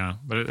consider. Yeah,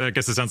 but I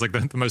guess it sounds like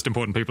the most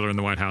important people are in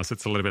the White House.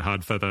 It's a little bit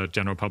hard for the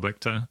general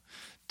public to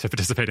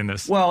participate in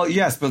this. Well,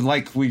 yes, but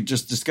like we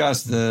just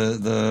discussed,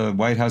 the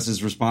White House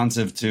is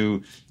responsive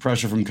to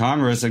pressure from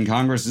Congress, and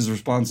Congress is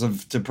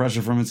responsive to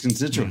pressure from its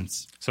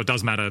constituents. So it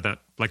does matter that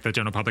like the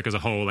general public as a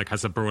whole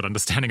has a broad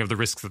understanding of the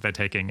risks that they're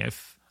taking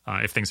if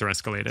things are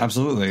escalated.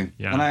 Absolutely.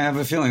 Yeah. And I have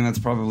a feeling that's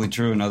probably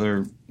true in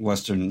other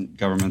Western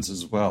governments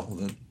as well,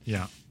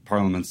 that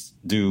parliaments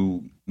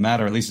do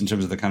matter, at least in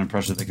terms of the kind of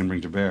pressure they can bring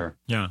to bear.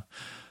 Yeah.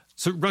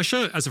 So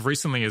Russia, as of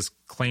recently, is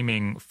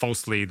claiming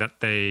falsely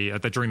that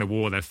that during the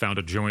war they've found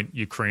a joint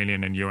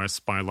Ukrainian and US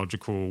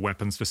biological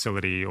weapons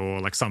facility, or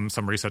like some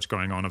research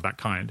going on of that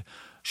kind.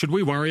 Should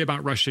we worry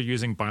about Russia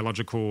using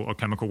biological or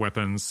chemical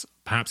weapons,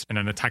 perhaps in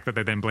an attack that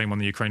they then blame on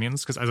the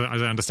Ukrainians? Because as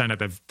I understand it,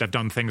 they've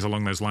done things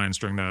along those lines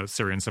during the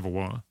Syrian civil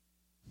war.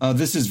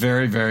 This is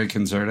very, very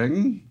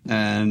concerning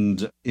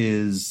and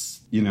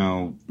is,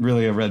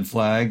 really a red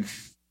flag.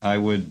 I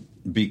would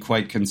be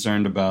quite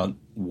concerned about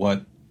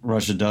what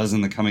Russia does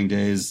in the coming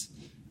days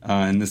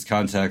in this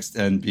context,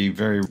 and be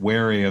very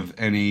wary of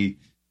any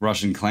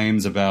Russian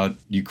claims about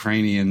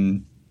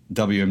Ukrainian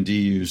WMD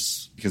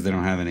use, because they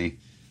don't have any.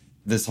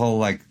 This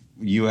whole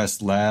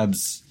U.S.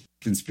 labs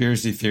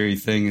conspiracy theory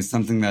thing is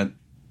something that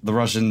the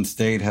Russian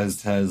state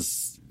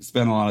has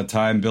spent a lot of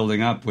time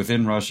building up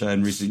within Russia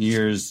in recent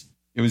years.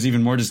 It was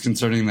even more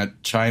disconcerting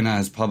that China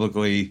has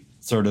publicly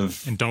sort of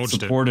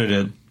supported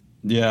it.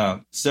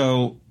 Yeah.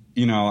 So,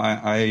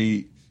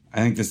 I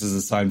think this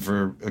is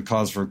a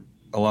cause for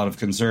a lot of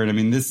concern. I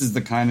mean, this is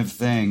the kind of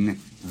thing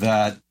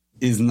that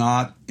is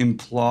not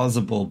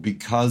implausible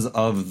because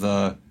of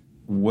the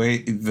way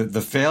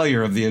the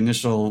failure of the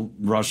initial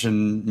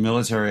Russian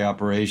military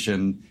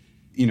operation,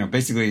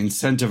 basically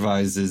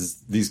incentivizes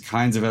these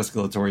kinds of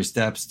escalatory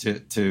steps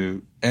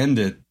to end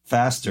it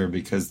faster,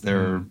 because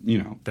they're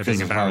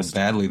because of how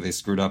badly they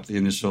screwed up the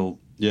initial.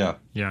 Yeah.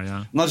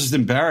 Not just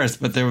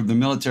embarrassed, but the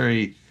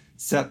military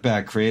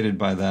setback created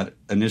by that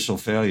initial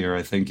failure,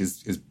 I think,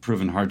 is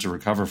proven hard to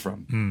recover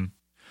from.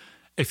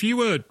 If you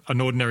were an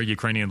ordinary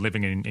Ukrainian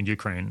living in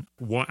Ukraine,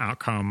 what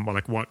outcome, or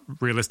what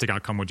realistic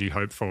outcome would you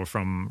hope for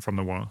from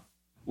the war?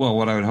 Well,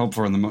 what I would hope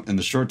for in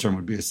the short term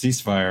would be a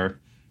ceasefire,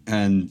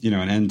 and,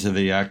 an end to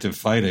the active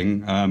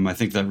fighting. I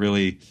think that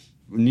really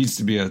needs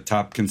to be a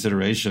top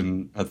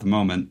consideration at the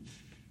moment.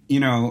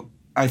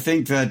 I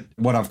think that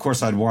of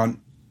course, I'd want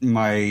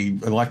my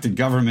elected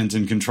government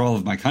in control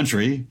of my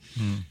country,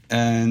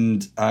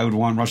 and I would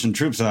want Russian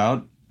troops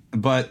out.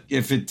 But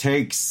if it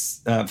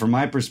takes, from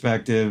my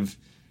perspective,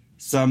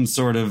 some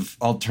sort of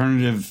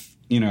alternative,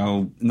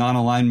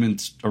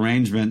 non-alignment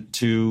arrangement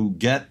to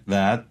get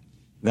that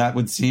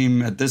would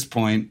seem at this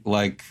point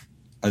like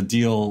a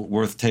deal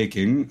worth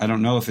taking. I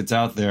don't know if it's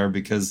out there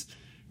because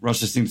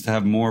Russia seems to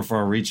have more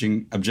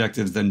far-reaching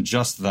objectives than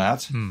just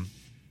that.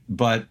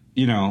 But,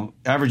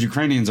 average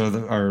Ukrainians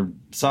are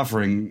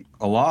suffering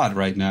a lot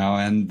right now,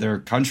 and their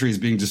country is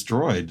being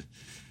destroyed.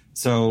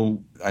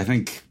 So I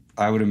think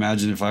I would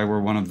imagine if I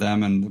were one of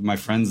them and my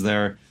friends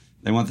there,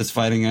 they want this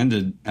fighting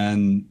ended,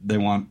 and they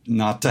want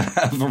not to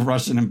have a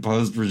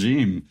Russian-imposed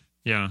regime.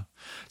 Yeah.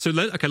 So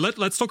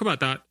let's talk about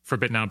that for a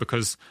bit now,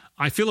 because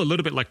I feel a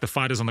little bit like the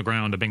fighters on the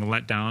ground are being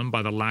let down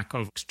by the lack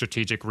of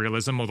strategic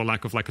realism, or the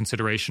lack of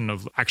consideration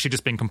of actually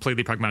just being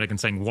completely pragmatic and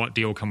saying, what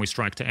deal can we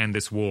strike to end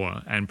this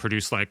war and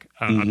produce a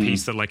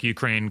peace that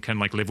Ukraine can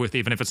live with,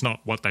 even if it's not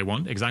what they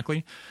want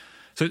exactly.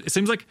 So it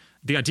seems like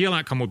the ideal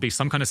outcome would be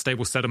some kind of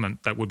stable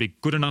settlement that would be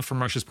good enough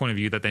from Russia's point of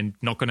view that they're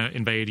not going to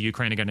invade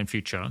Ukraine again in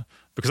future.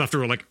 Because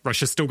after all,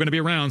 Russia's still going to be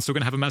around, still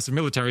going to have a massive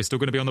military, still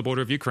going to be on the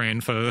border of Ukraine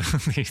for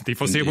the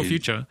foreseeable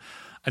future.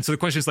 And so the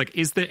question is,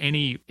 is there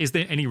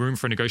any room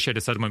for a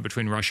negotiated settlement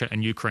between Russia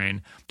and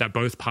Ukraine that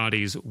both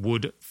parties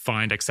would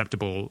find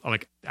acceptable?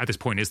 At this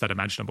point, is that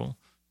imaginable?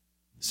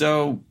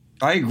 So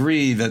I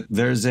agree that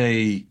there's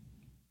a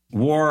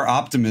war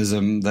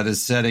optimism that is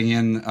setting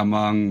in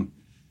among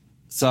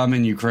some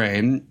in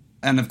Ukraine.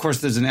 And of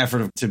course, there's an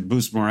effort to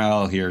boost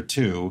morale here,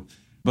 too.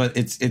 But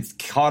it's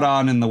caught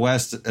on in the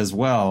West as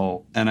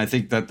well. And I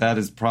think that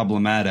is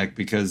problematic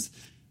because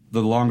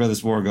the longer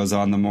this war goes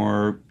on, the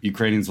more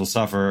Ukrainians will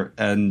suffer.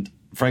 And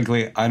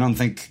frankly, I don't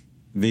think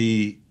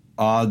the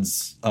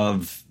odds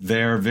of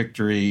their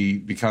victory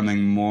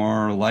becoming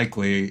more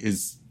likely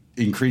is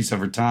increase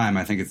over time.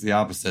 I think it's the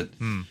opposite.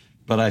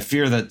 But I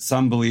fear that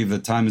some believe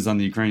that time is on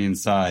the Ukrainian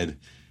side,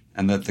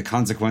 and that the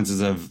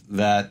consequences of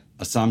that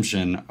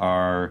assumption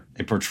are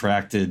a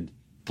protracted,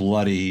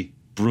 bloody,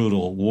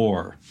 brutal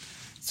war.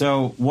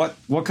 So what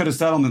could a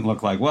settlement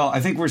look like? Well, I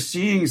think we're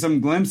seeing some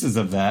glimpses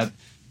of that.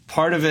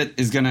 Part of it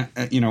is going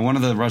to, one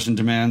of the Russian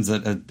demands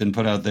that have been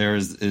put out there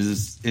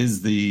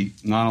is the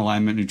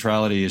non-alignment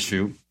neutrality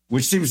issue,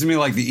 which seems to me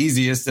like the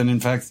easiest. And in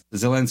fact,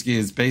 Zelensky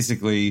has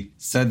basically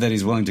said that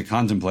he's willing to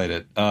contemplate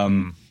it.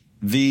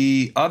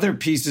 The other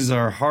pieces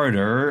are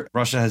harder.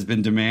 Russia has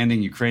been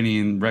demanding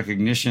Ukrainian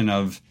recognition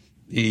of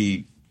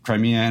the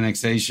Crimea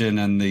annexation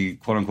and the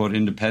quote-unquote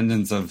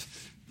independence of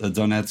the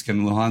Donetsk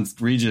and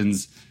Luhansk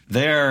regions.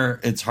 There,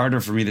 it's harder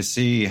for me to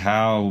see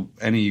how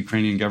any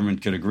Ukrainian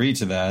government could agree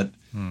to that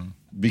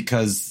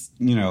because,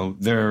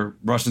 their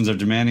Russians are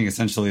demanding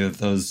essentially that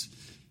those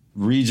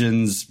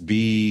regions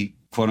be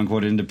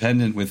quote-unquote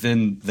independent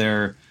within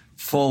their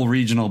full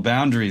regional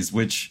boundaries,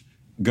 which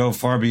go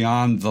far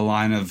beyond the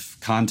line of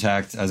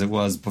contact as it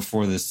was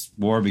before this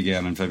war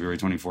began on February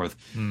 24th.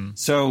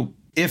 So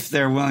if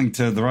the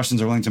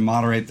Russians are willing to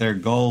moderate their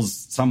goals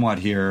somewhat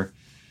here,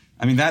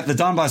 the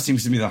Donbass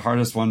seems to be the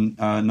hardest one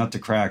nut to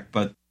crack,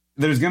 but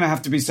there's going to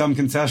have to be some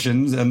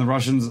concessions, and the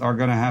Russians are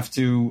going to have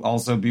to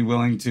also be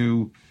willing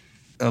to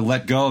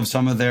let go of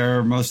some of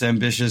their most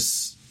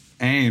ambitious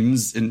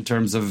aims in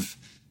terms of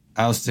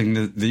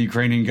ousting the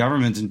Ukrainian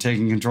government and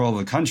taking control of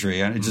the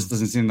country. And it just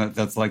doesn't seem that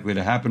that's likely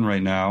to happen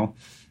right now,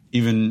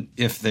 even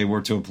if they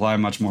were to apply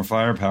much more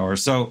firepower.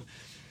 So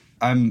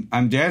I'm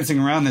dancing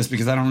around this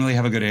because I don't really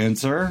have a good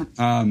answer.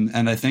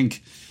 And I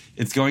think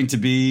it's going to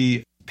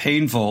be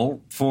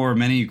painful for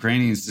many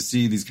Ukrainians to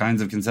see these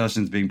kinds of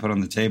concessions being put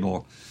on the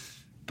table.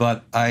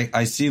 But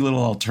I see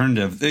little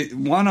alternative.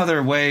 One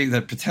other way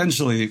that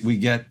potentially we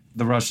get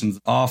the Russians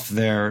off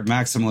their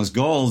maximalist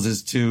goals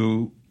is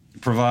to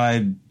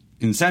provide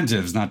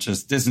incentives, not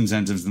just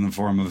disincentives in the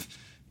form of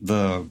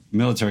the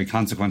military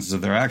consequences of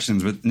their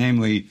actions, but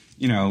namely,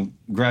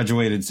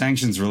 graduated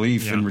sanctions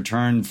relief in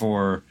return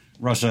for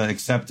Russia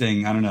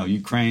accepting,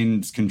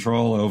 Ukraine's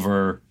control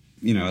over,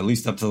 at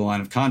least up to the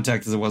line of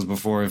contact as it was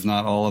before, if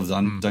not all of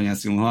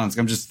Donetsk and Luhansk.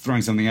 I'm just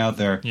throwing something out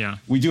there. Yeah.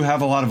 We do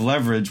have a lot of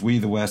leverage, we,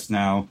 the West,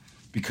 now,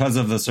 because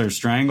of the sort of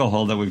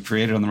stranglehold that we've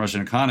created on the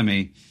Russian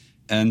economy.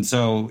 And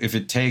so if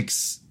it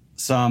takes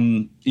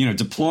some,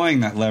 deploying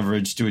that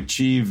leverage to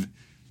achieve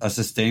a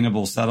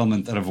sustainable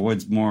settlement that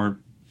avoids more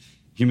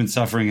human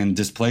suffering and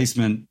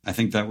displacement, I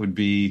think that would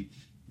be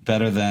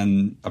better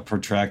than a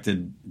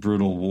protracted,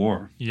 brutal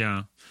war.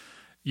 Yeah.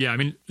 Yeah,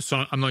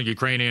 so I'm not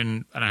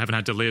Ukrainian, and I haven't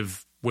had to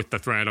live with the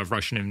threat of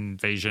Russian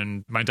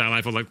invasion my entire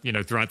life, or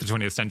throughout the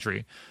 20th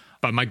century.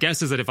 But my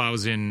guess is that if I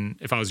was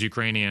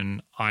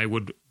Ukrainian, I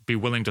would be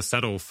willing to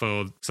settle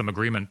for some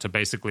agreement to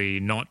basically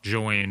not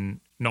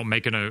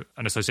make an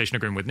association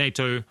agreement with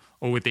NATO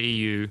or with the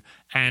EU,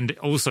 and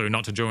also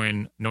not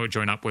join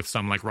up with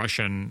some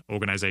Russian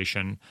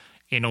organization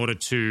in order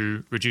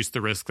to reduce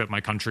the risk that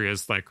my country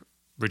is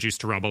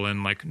reduced to rubble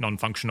and like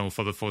non-functional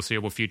for the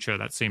foreseeable future.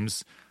 That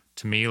seems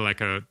to me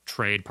like a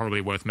trade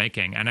probably worth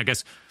making. And I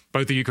guess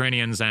both the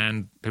Ukrainians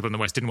and people in the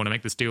West didn't want to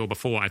make this deal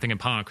before, I think in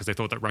part because they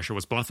thought that Russia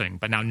was bluffing.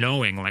 But now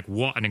knowing like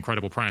what an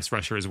incredible price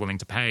Russia is willing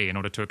to pay in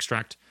order to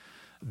extract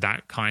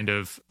that kind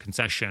of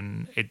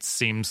concession, it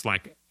seems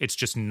like it's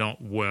just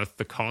not worth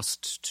the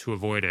cost to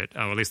avoid it,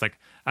 or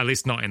at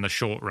least not in the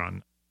short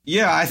run.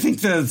 Yeah, I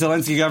think the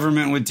Zelensky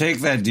government would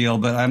take that deal,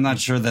 but I'm not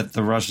sure that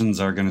the Russians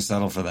are going to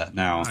settle for that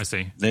now. I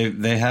see.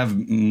 They have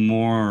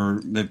more,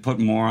 they've put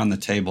more on the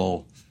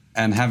table,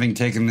 and having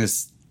taken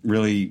this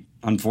really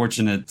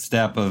unfortunate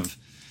step of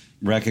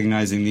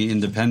recognizing the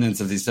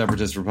independence of these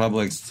separatist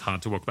republics, it's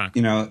hard to walk back.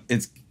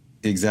 It's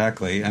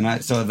exactly.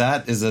 And so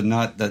that is a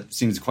nut that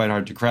seems quite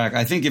hard to crack.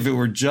 I think if it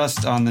were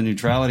just on the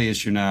neutrality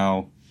issue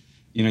now,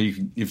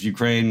 if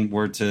Ukraine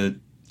were to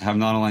have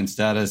non-aligned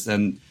status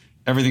and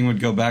everything would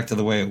go back to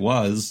the way it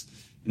was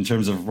in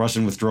terms of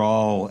Russian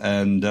withdrawal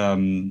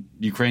and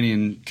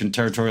Ukrainian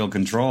territorial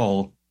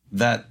control,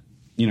 that,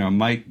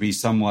 might be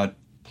somewhat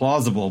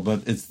plausible.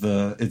 But it's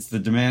the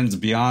demands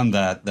beyond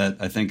that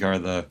I think are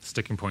the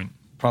sticking point.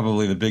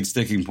 Probably the big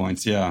sticking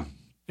points, yeah.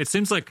 It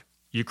seems like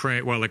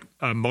Ukraine,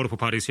 multiple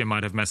parties here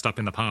might have messed up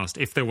in the past.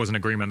 If there was an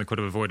agreement that could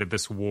have avoided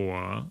this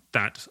war,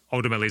 that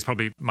ultimately is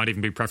probably might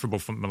even be preferable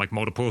from like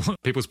multiple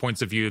people's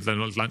points of view than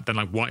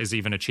what is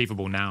even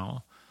achievable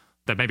now.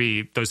 That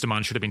maybe those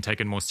demands should have been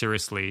taken more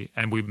seriously,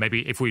 and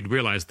if we'd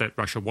realized that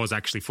Russia was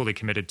actually fully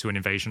committed to an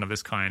invasion of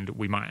this kind,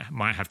 we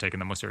might have taken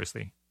them more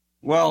seriously.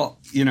 Well,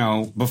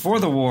 before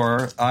the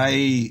war,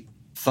 I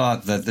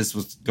thought that this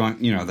was going,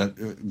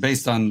 that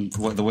based on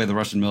the way the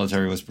Russian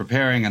military was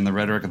preparing and the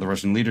rhetoric of the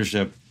Russian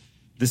leadership,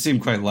 this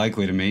seemed quite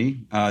likely to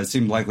me. It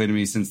seemed likely to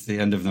me since the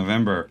end of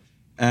November.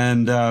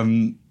 And,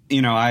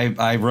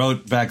 I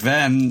wrote back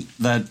then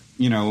that,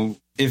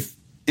 if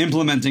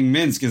implementing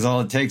Minsk is all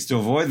it takes to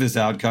avoid this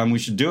outcome, we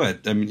should do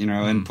it.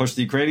 And push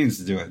the Ukrainians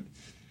to do it.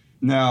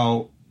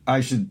 Now,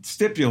 I should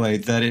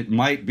stipulate that it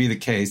might be the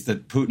case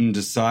that Putin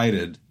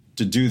decided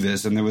to do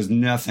this, and there was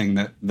nothing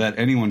that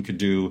anyone could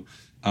do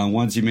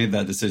once he made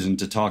that decision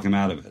to talk him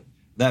out of it.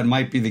 That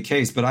might be the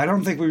case, but I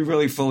don't think we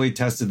really fully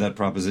tested that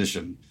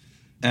proposition.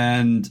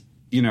 And,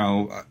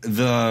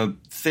 the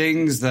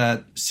things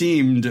that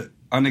seemed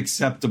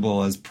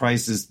unacceptable as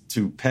prices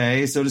to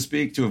pay, so to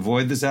speak, to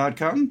avoid this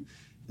outcome,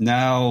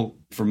 now,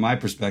 from my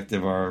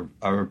perspective, are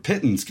a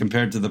pittance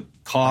compared to the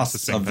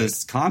costs of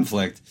this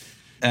conflict.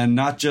 And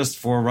not just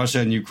for Russia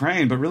and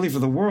Ukraine, but really for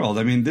the world.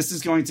 I mean, this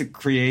is going to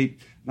create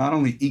not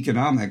only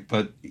economic,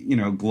 but,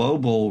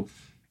 global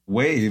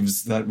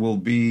waves that will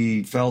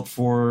be felt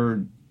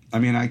for,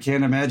 I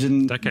can't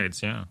imagine.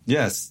 Decades, yeah.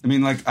 Yes.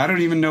 I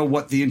don't even know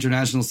what the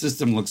international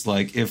system looks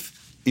like if,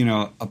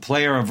 a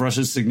player of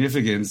Russia's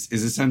significance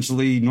is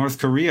essentially North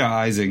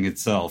Koreaizing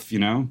itself,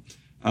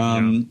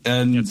 And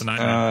it's a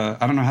nightmare.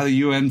 I don't know how the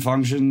UN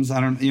functions. There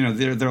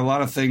are a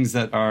lot of things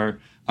that are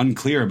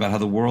unclear about how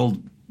the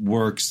world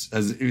works,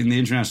 as in the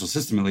international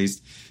system, at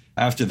least,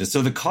 after this.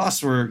 So the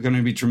costs were going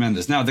to be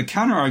tremendous. Now, the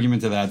counter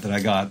argument to that I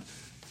got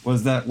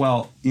was that,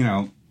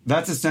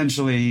 that's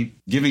essentially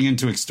giving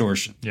into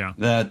extortion. Yeah.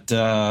 That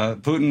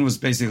Putin was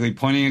basically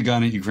pointing a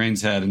gun at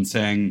Ukraine's head and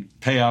saying,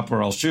 pay up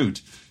or I'll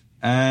shoot.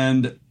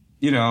 And,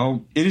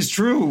 it is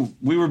true.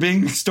 We were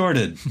being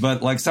extorted.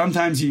 But,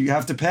 sometimes you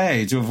have to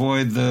pay to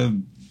avoid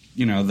the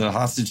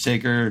hostage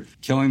taker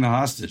killing the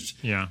hostage.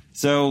 Yeah.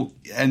 So,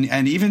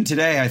 and even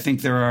today, I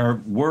think there are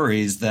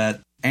worries that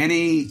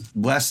any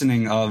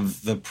lessening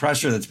of the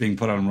pressure that's being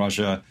put on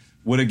Russia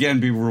would again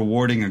be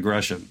rewarding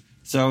aggression.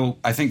 So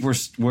I think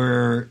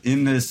we're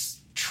in this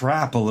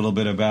trap a little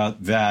bit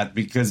about that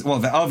because,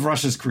 of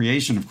Russia's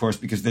creation, of course,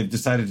 because they've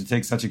decided to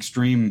take such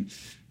extreme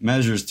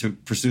measures to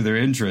pursue their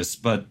interests.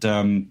 But,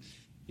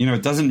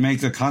 it doesn't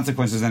make the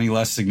consequences any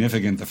less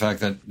significant, the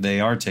fact that they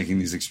are taking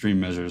these extreme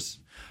measures.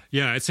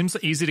 Yeah, it seems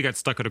easy to get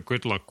stuck at a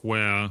gridlock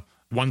where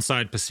one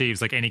side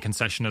perceives any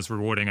concession as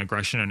rewarding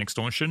aggression and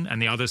extortion,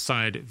 and the other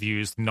side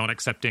views not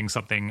accepting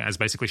something as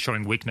basically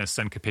showing weakness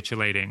and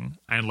capitulating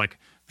and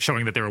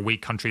showing that they're a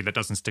weak country that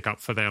doesn't stick up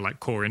for their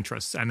core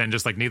interests. And then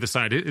just neither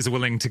side is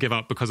willing to give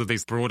up because of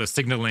these broader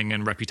signaling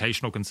and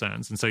reputational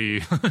concerns. And so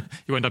you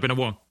you end up in a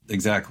war.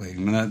 Exactly.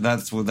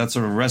 That's sort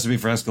of a recipe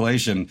for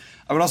escalation.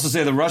 I would also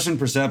say the Russian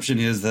perception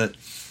is that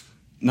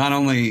not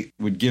only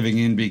would giving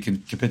in be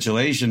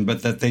capitulation,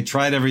 but that they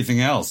tried everything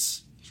else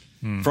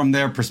from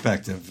their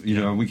perspective.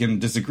 We can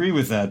disagree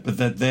with that, but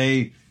that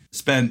they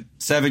spent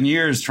 7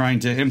 years trying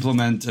to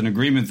implement an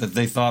agreement that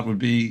they thought would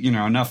be,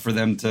 enough for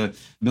them to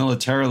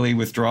militarily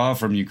withdraw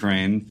from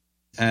Ukraine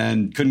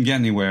and couldn't get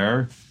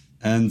anywhere.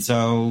 And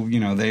so,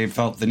 they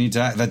felt the need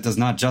to act. That does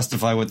not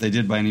justify what they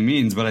did by any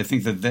means, but I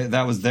think that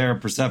that was their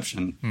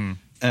perception.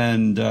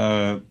 And,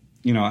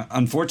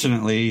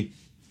 unfortunately,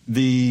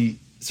 the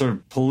sort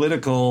of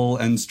political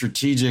and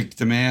strategic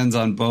demands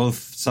on both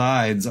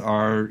sides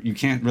you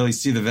can't really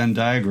see the Venn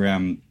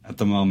diagram at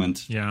the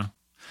moment. Yeah.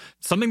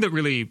 Something that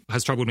really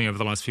has troubled me over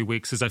the last few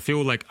weeks is I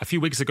feel like a few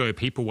weeks ago,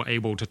 people were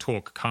able to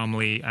talk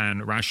calmly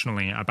and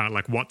rationally about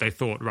like what they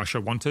thought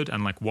Russia wanted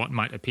and like what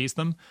might appease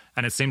them.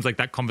 And it seems like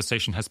that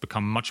conversation has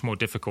become much more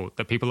difficult,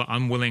 that people are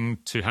unwilling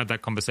to have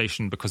that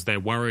conversation because they're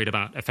worried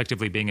about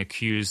effectively being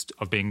accused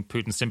of being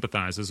Putin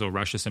sympathizers or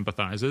Russia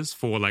sympathizers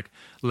for like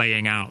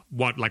laying out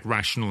what like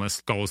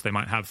rationalist goals they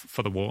might have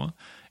for the war.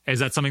 Is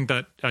that something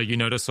that you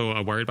notice or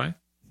are worried by?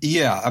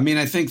 Yeah, I mean,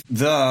 I think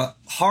the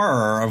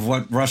horror of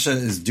what Russia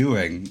is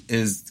doing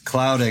is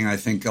clouding, I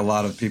think, a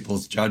lot of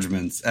people's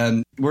judgments.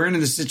 And we're in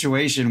this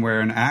situation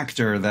where an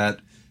actor that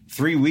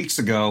 3 weeks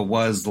ago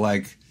was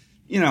like,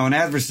 an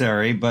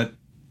adversary, but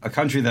a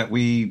country that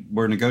we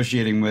were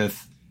negotiating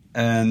with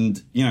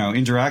and,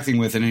 interacting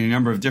with in any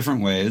number of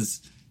different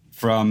ways,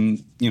 from,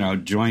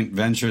 joint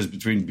ventures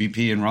between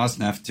BP and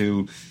Rosneft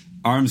to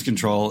arms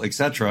control, et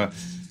cetera,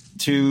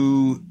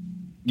 to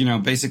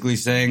basically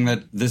saying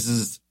that this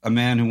is a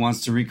man who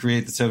wants to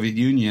recreate the Soviet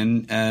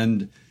Union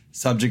and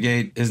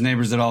subjugate his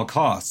neighbors at all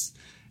costs.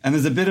 And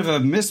there's a bit of a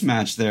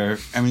mismatch there.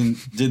 I mean,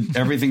 did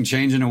everything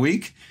change in a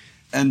week?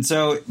 And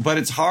so, but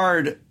it's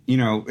hard,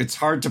 it's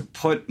hard to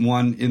put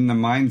one in the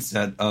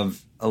mindset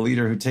of a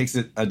leader who takes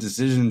a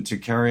decision to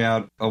carry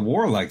out a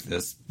war like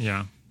this.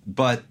 Yeah.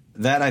 But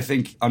that, I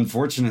think,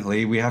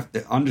 unfortunately, we have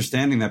to,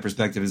 understanding that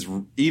perspective is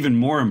even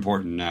more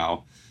important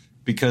now.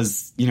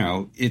 Because,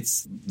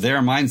 it's their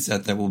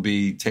mindset that will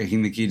be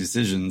taking the key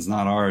decisions,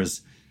 not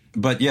ours.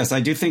 But yes, I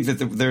do think that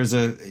there's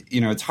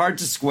it's hard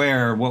to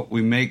square what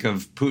we make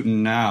of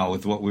Putin now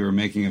with what we were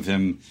making of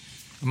him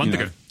a month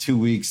ago. 2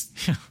 weeks.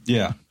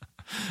 Yeah.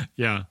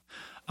 Yeah.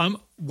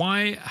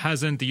 Why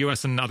hasn't the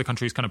US and other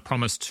countries kind of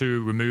promised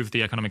to remove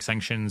the economic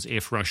sanctions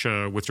if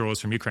Russia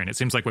withdraws from Ukraine? It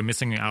seems like we're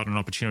missing out on an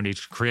opportunity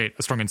to create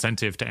a strong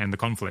incentive to end the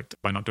conflict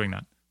by not doing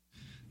that.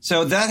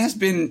 So that has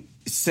been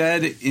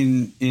said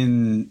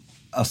in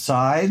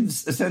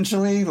asides,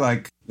 essentially,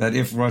 like that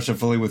if Russia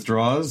fully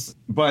withdraws.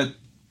 But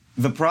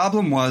the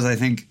problem was, I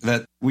think,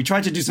 that we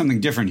tried to do something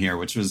different here,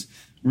 which was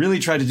really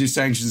try to do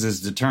sanctions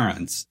as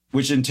deterrence,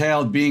 which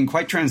entailed being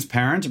quite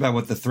transparent about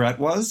what the threat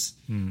was.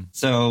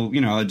 So,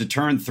 a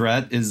deterrent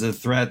threat is a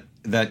threat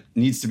that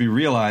needs to be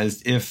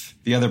realized if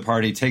the other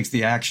party takes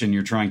the action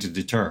you're trying to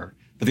deter.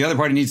 But the other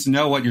party needs to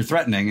know what you're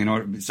threatening in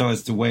order so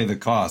as to weigh the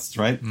costs,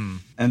 right?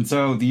 And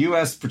so the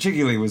U.S.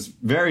 particularly was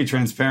very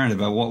transparent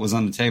about what was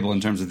on the table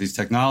in terms of these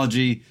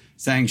technology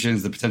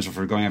sanctions, the potential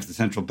for going after the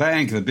central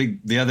bank,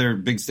 the other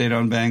big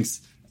state-owned banks,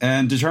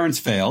 and deterrence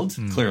failed,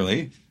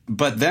 clearly.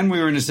 But then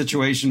we were in a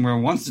situation where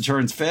once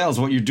deterrence fails,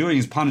 what you're doing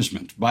is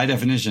punishment, by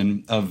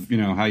definition of,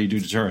 how you do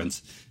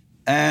deterrence.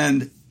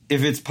 And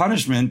if it's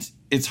punishment,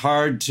 it's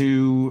hard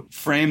to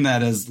frame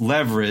that as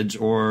leverage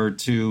or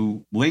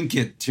to link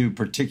it to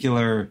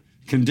particular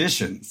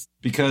conditions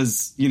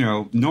because,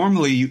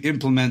 normally you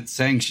implement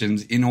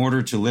sanctions in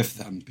order to lift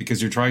them because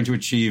you're trying to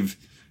achieve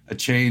a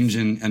change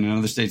in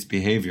another state's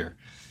behavior.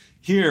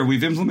 Here,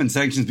 we've implemented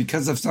sanctions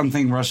because of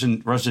something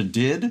Russia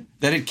did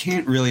that it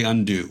can't really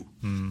undo.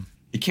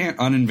 It can't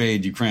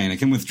uninvade Ukraine. It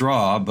can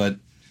withdraw, but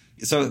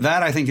so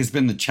that I think has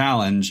been the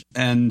challenge.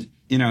 And,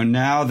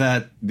 now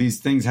that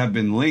these things have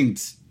been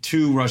linked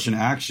to Russian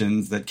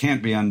actions that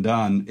can't be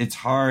undone, it's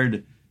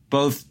hard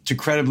both to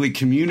credibly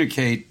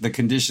communicate the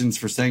conditions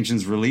for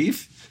sanctions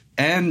relief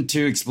and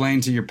to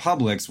explain to your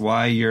publics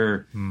why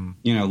you're,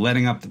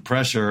 letting up the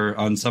pressure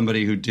on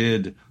somebody who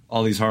did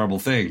all these horrible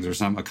things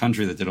or a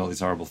country that did all these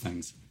horrible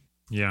things.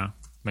 Yeah,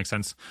 makes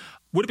sense.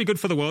 Would it be good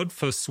for the world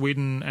for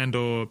Sweden and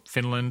or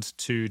Finland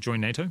to join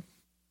NATO?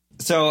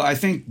 So I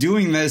think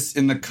doing this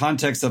in the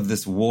context of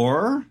this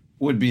war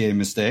would be a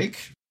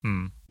mistake.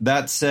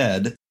 That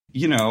said,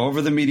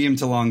 over the medium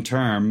to long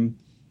term,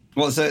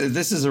 so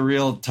this is a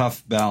real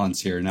tough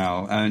balance here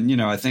now.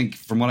 And, I think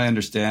from what I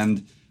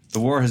understand, the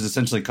war has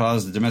essentially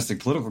caused a domestic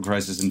political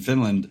crisis in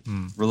Finland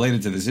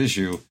related to this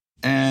issue.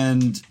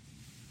 And,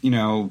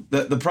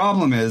 the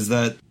problem is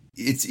that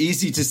it's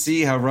easy to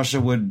see how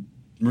Russia would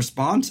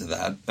respond to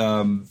that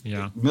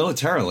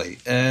militarily.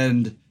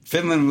 And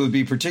Finland would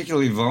be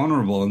particularly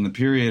vulnerable in the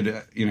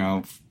period,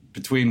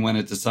 between when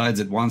it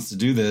decides it wants to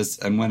do this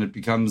and when it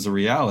becomes a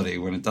reality,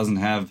 when it doesn't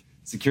have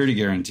security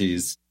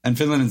guarantees. And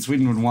Finland and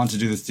Sweden would want to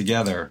do this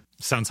together.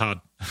 Sounds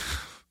hard.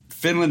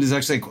 Finland is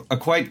actually a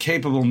quite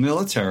capable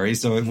military,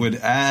 so it would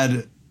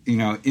add,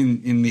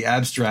 in the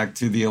abstract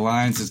to the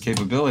alliance's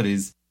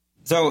capabilities.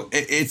 So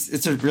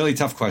it's a really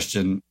tough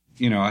question.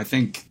 I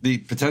think the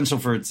potential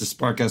for it to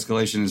spark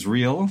escalation is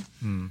real,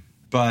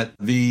 but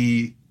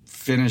the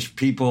Finnish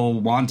people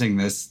wanting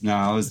this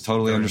now is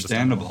totally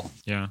understandable.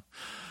 Yeah.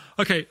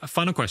 Okay, a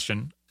final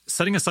question.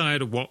 Setting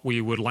aside what we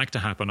would like to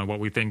happen or what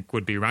we think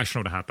would be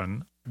rational to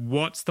happen,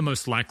 what's the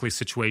most likely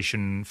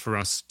situation for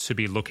us to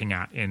be looking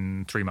at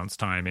in 3 months'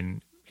 time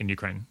in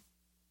Ukraine?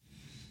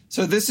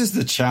 So this is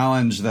the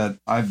challenge that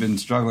I've been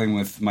struggling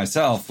with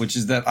myself, which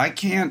is that I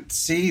can't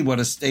see what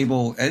a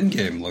stable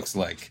endgame looks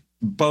like,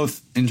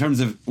 both in terms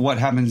of what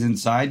happens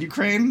inside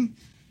Ukraine,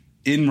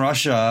 in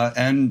Russia,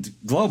 and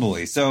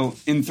globally. So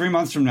in 3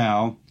 months from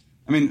now,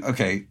 I mean,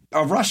 okay,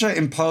 a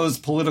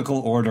Russia-imposed political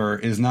order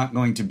is not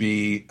going to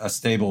be a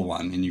stable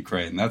one in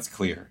Ukraine. That's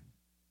clear.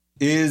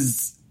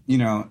 Is,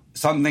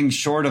 something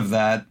short of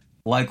that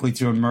likely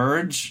to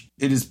emerge?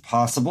 It is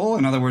possible.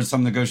 In other words,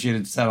 some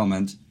negotiated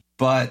settlement.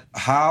 But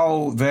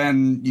how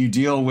then you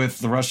deal with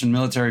the Russian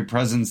military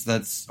presence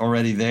that's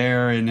already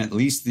there in at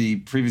least the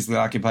previously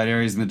occupied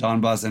areas in the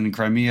Donbass and in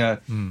Crimea?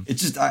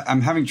 It's just,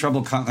 I'm having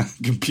trouble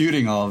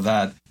computing all of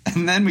that.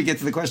 And then we get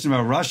to the question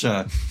about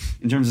Russia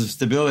in terms of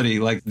stability.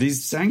 Like,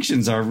 these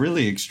sanctions are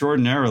really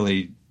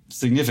extraordinarily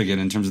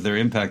significant in terms of their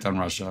impact on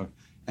Russia.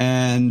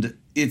 And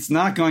it's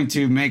not going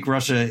to make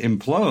Russia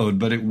implode,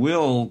 but it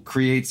will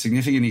create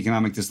significant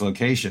economic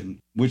dislocation,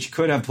 which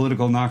could have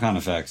political knock-on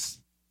effects.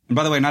 And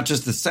by the way, not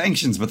just the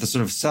sanctions, but the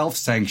sort of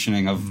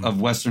self-sanctioning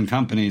of Western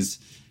companies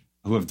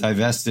who have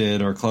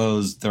divested or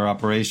closed their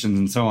operations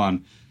and so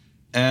on.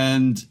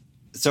 And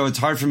so it's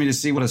hard for me to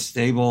see what a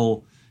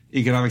stable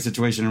economic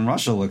situation in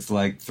Russia looks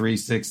like 3,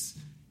 6,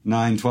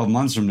 9, 12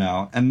 months from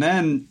now. And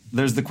then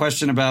there's the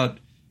question about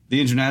the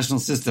international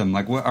system.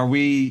 Like, what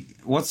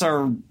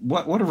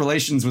do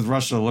relations with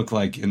Russia look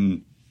like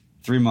in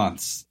 3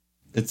 months?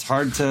 It's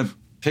hard to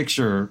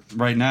picture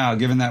right now,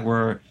 given that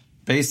we're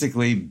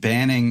basically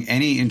banning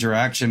any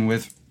interaction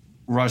with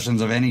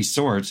Russians of any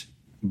sort.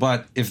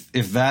 But if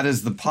that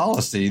is the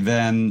policy,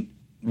 then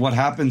what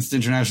happens to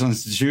international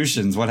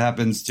institutions? What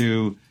happens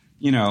to,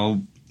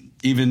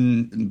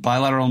 even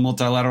bilateral and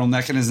multilateral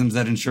mechanisms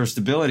that ensure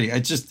stability?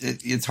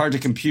 It's hard to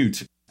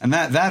compute. And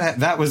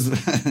that was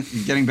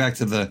getting back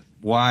to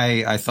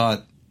why I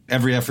thought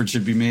every effort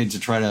should be made to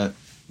try to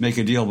make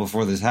a deal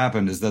before this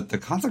happened, is that the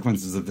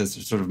consequences of this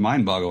are sort of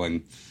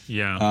mind-boggling.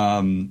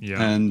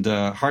 And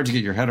hard to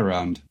get your head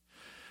around.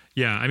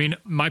 Yeah, I mean,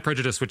 my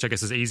prejudice, which I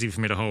guess is easy for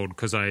me to hold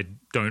because I'm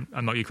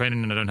not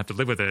Ukrainian and I don't have to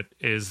live with it,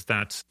 is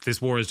that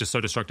this war is just so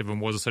destructive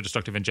and wars are so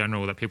destructive in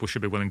general that people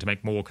should be willing to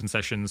make more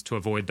concessions to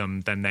avoid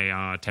them than they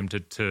are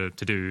tempted to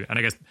do. And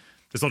I guess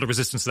there's a lot of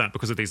resistance to that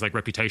because of these like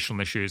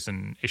reputational issues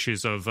and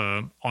issues of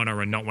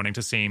honor and not wanting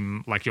to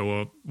seem like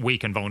you're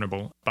weak and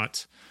vulnerable.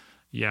 But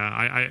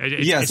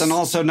yeah, and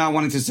also not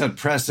wanting to set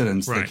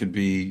precedents that could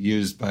be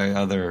used by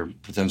other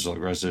potential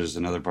aggressors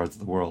in other parts of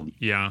the world.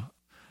 Yeah,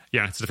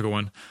 it's a difficult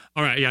one.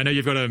 All right, I know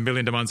you've got a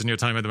million demands in your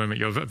time at the moment.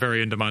 You're a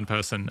very in-demand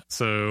person,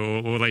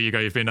 so we'll let you go.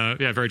 You've been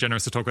very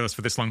generous to talk with us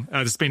for this long.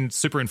 This has been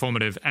super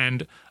informative,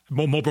 and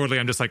more broadly,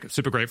 I'm just like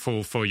super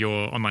grateful for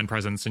your online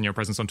presence and your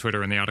presence on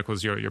Twitter and the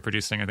articles you're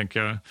producing. I think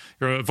you're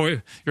a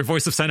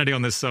voice of sanity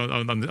on this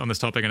on this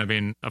topic,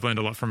 and I've learned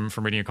a lot from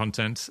reading your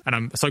content. And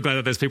I'm so glad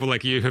that there's people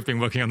like you who've been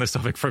working on this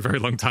topic for a very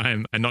long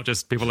time, and not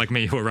just people like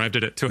me who arrived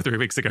at it 2 or 3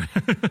 weeks ago.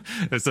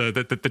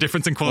 The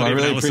difference in quality of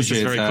analysis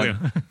is very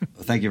clear.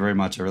 Thank you very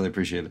much. I really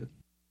appreciate it.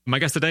 My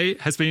guest today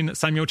has been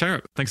Samuel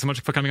Charap. Thanks so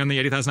much for coming on the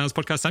 80,000 Hours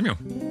podcast, Samuel.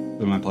 It's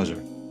been my pleasure.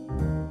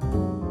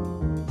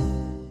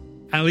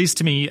 At least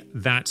to me,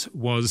 that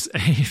was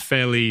a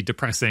fairly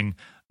depressing,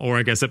 or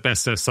I guess at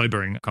best a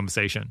sobering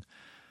conversation.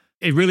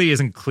 It really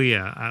isn't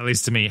clear, at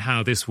least to me,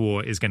 how this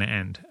war is going to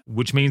end,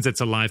 which means it's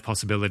a live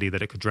possibility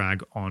that it could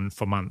drag on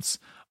for months,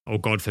 or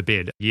God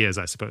forbid, years,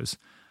 I suppose.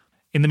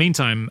 In the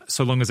meantime,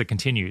 so long as it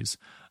continues,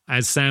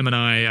 as Sam and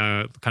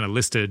I kind of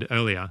listed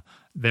earlier,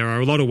 there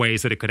are a lot of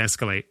ways that it could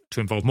escalate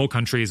to involve more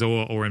countries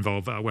or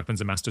involve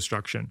weapons of mass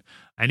destruction.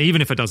 And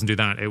even if it doesn't do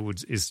that,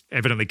 is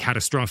evidently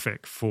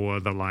catastrophic for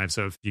the lives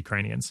of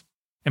Ukrainians.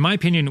 In my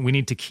opinion, we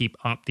need to keep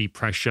up the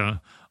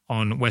pressure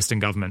on Western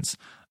governments,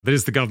 that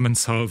is the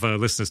governments of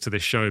listeners to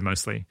this show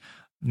mostly,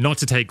 not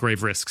to take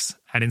grave risks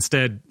and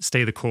instead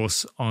stay the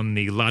course on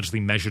the largely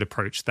measured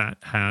approach that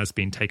has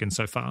been taken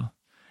so far.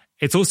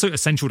 It's also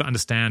essential to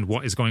understand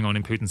what is going on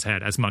in Putin's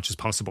head as much as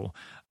possible,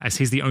 as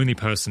he's the only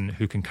person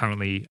who can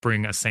currently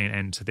bring a sane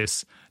end to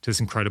this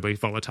incredibly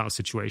volatile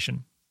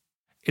situation.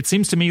 It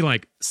seems to me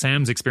like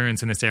Sam's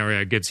experience in this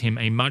area gives him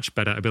a much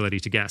better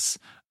ability to guess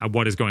at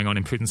what is going on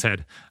in Putin's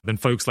head than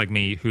folks like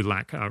me who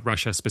lack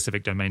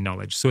Russia-specific domain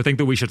knowledge. So I think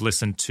that we should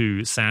listen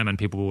to Sam and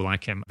people who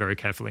like him very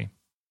carefully.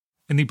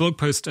 In the blog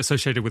post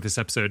associated with this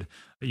episode,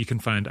 you can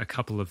find a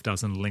couple of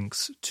dozen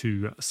links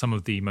to some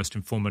of the most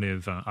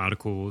informative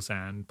articles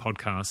and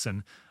podcasts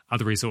and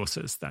other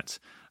resources that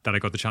I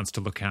got the chance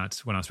to look at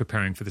when I was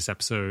preparing for this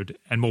episode,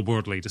 and more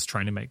broadly, just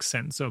trying to make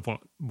sense of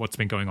what's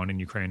been going on in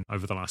Ukraine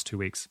over the last 2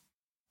 weeks.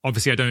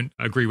 Obviously, I don't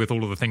agree with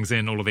all of the things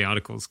in all of the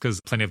articles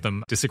because plenty of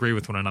them disagree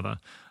with one another.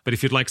 But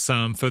if you'd like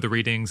some further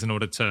readings in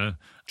order to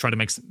try to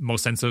make more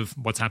sense of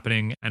what's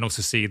happening and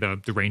also see the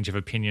range of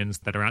opinions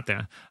that are out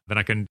there, then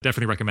I can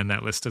definitely recommend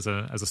that list as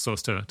a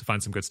source to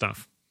find some good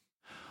stuff.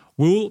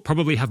 We'll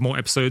probably have more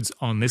episodes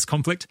on this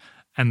conflict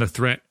and the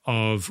threat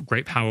of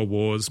great power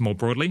wars more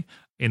broadly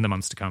in the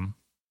months to come.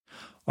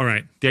 All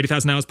right, the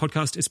 80,000 Hours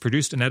podcast is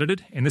produced and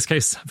edited, in this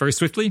case very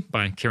swiftly,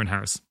 by Kieran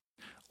Harris.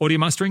 Audio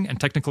mastering and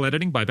technical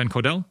editing by Ben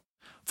Cordell.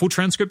 Full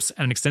transcripts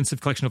and an extensive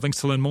collection of links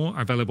to learn more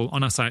are available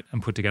on our site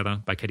and put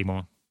together by Katie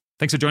Moore.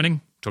 Thanks for joining.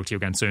 Talk to you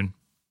again soon.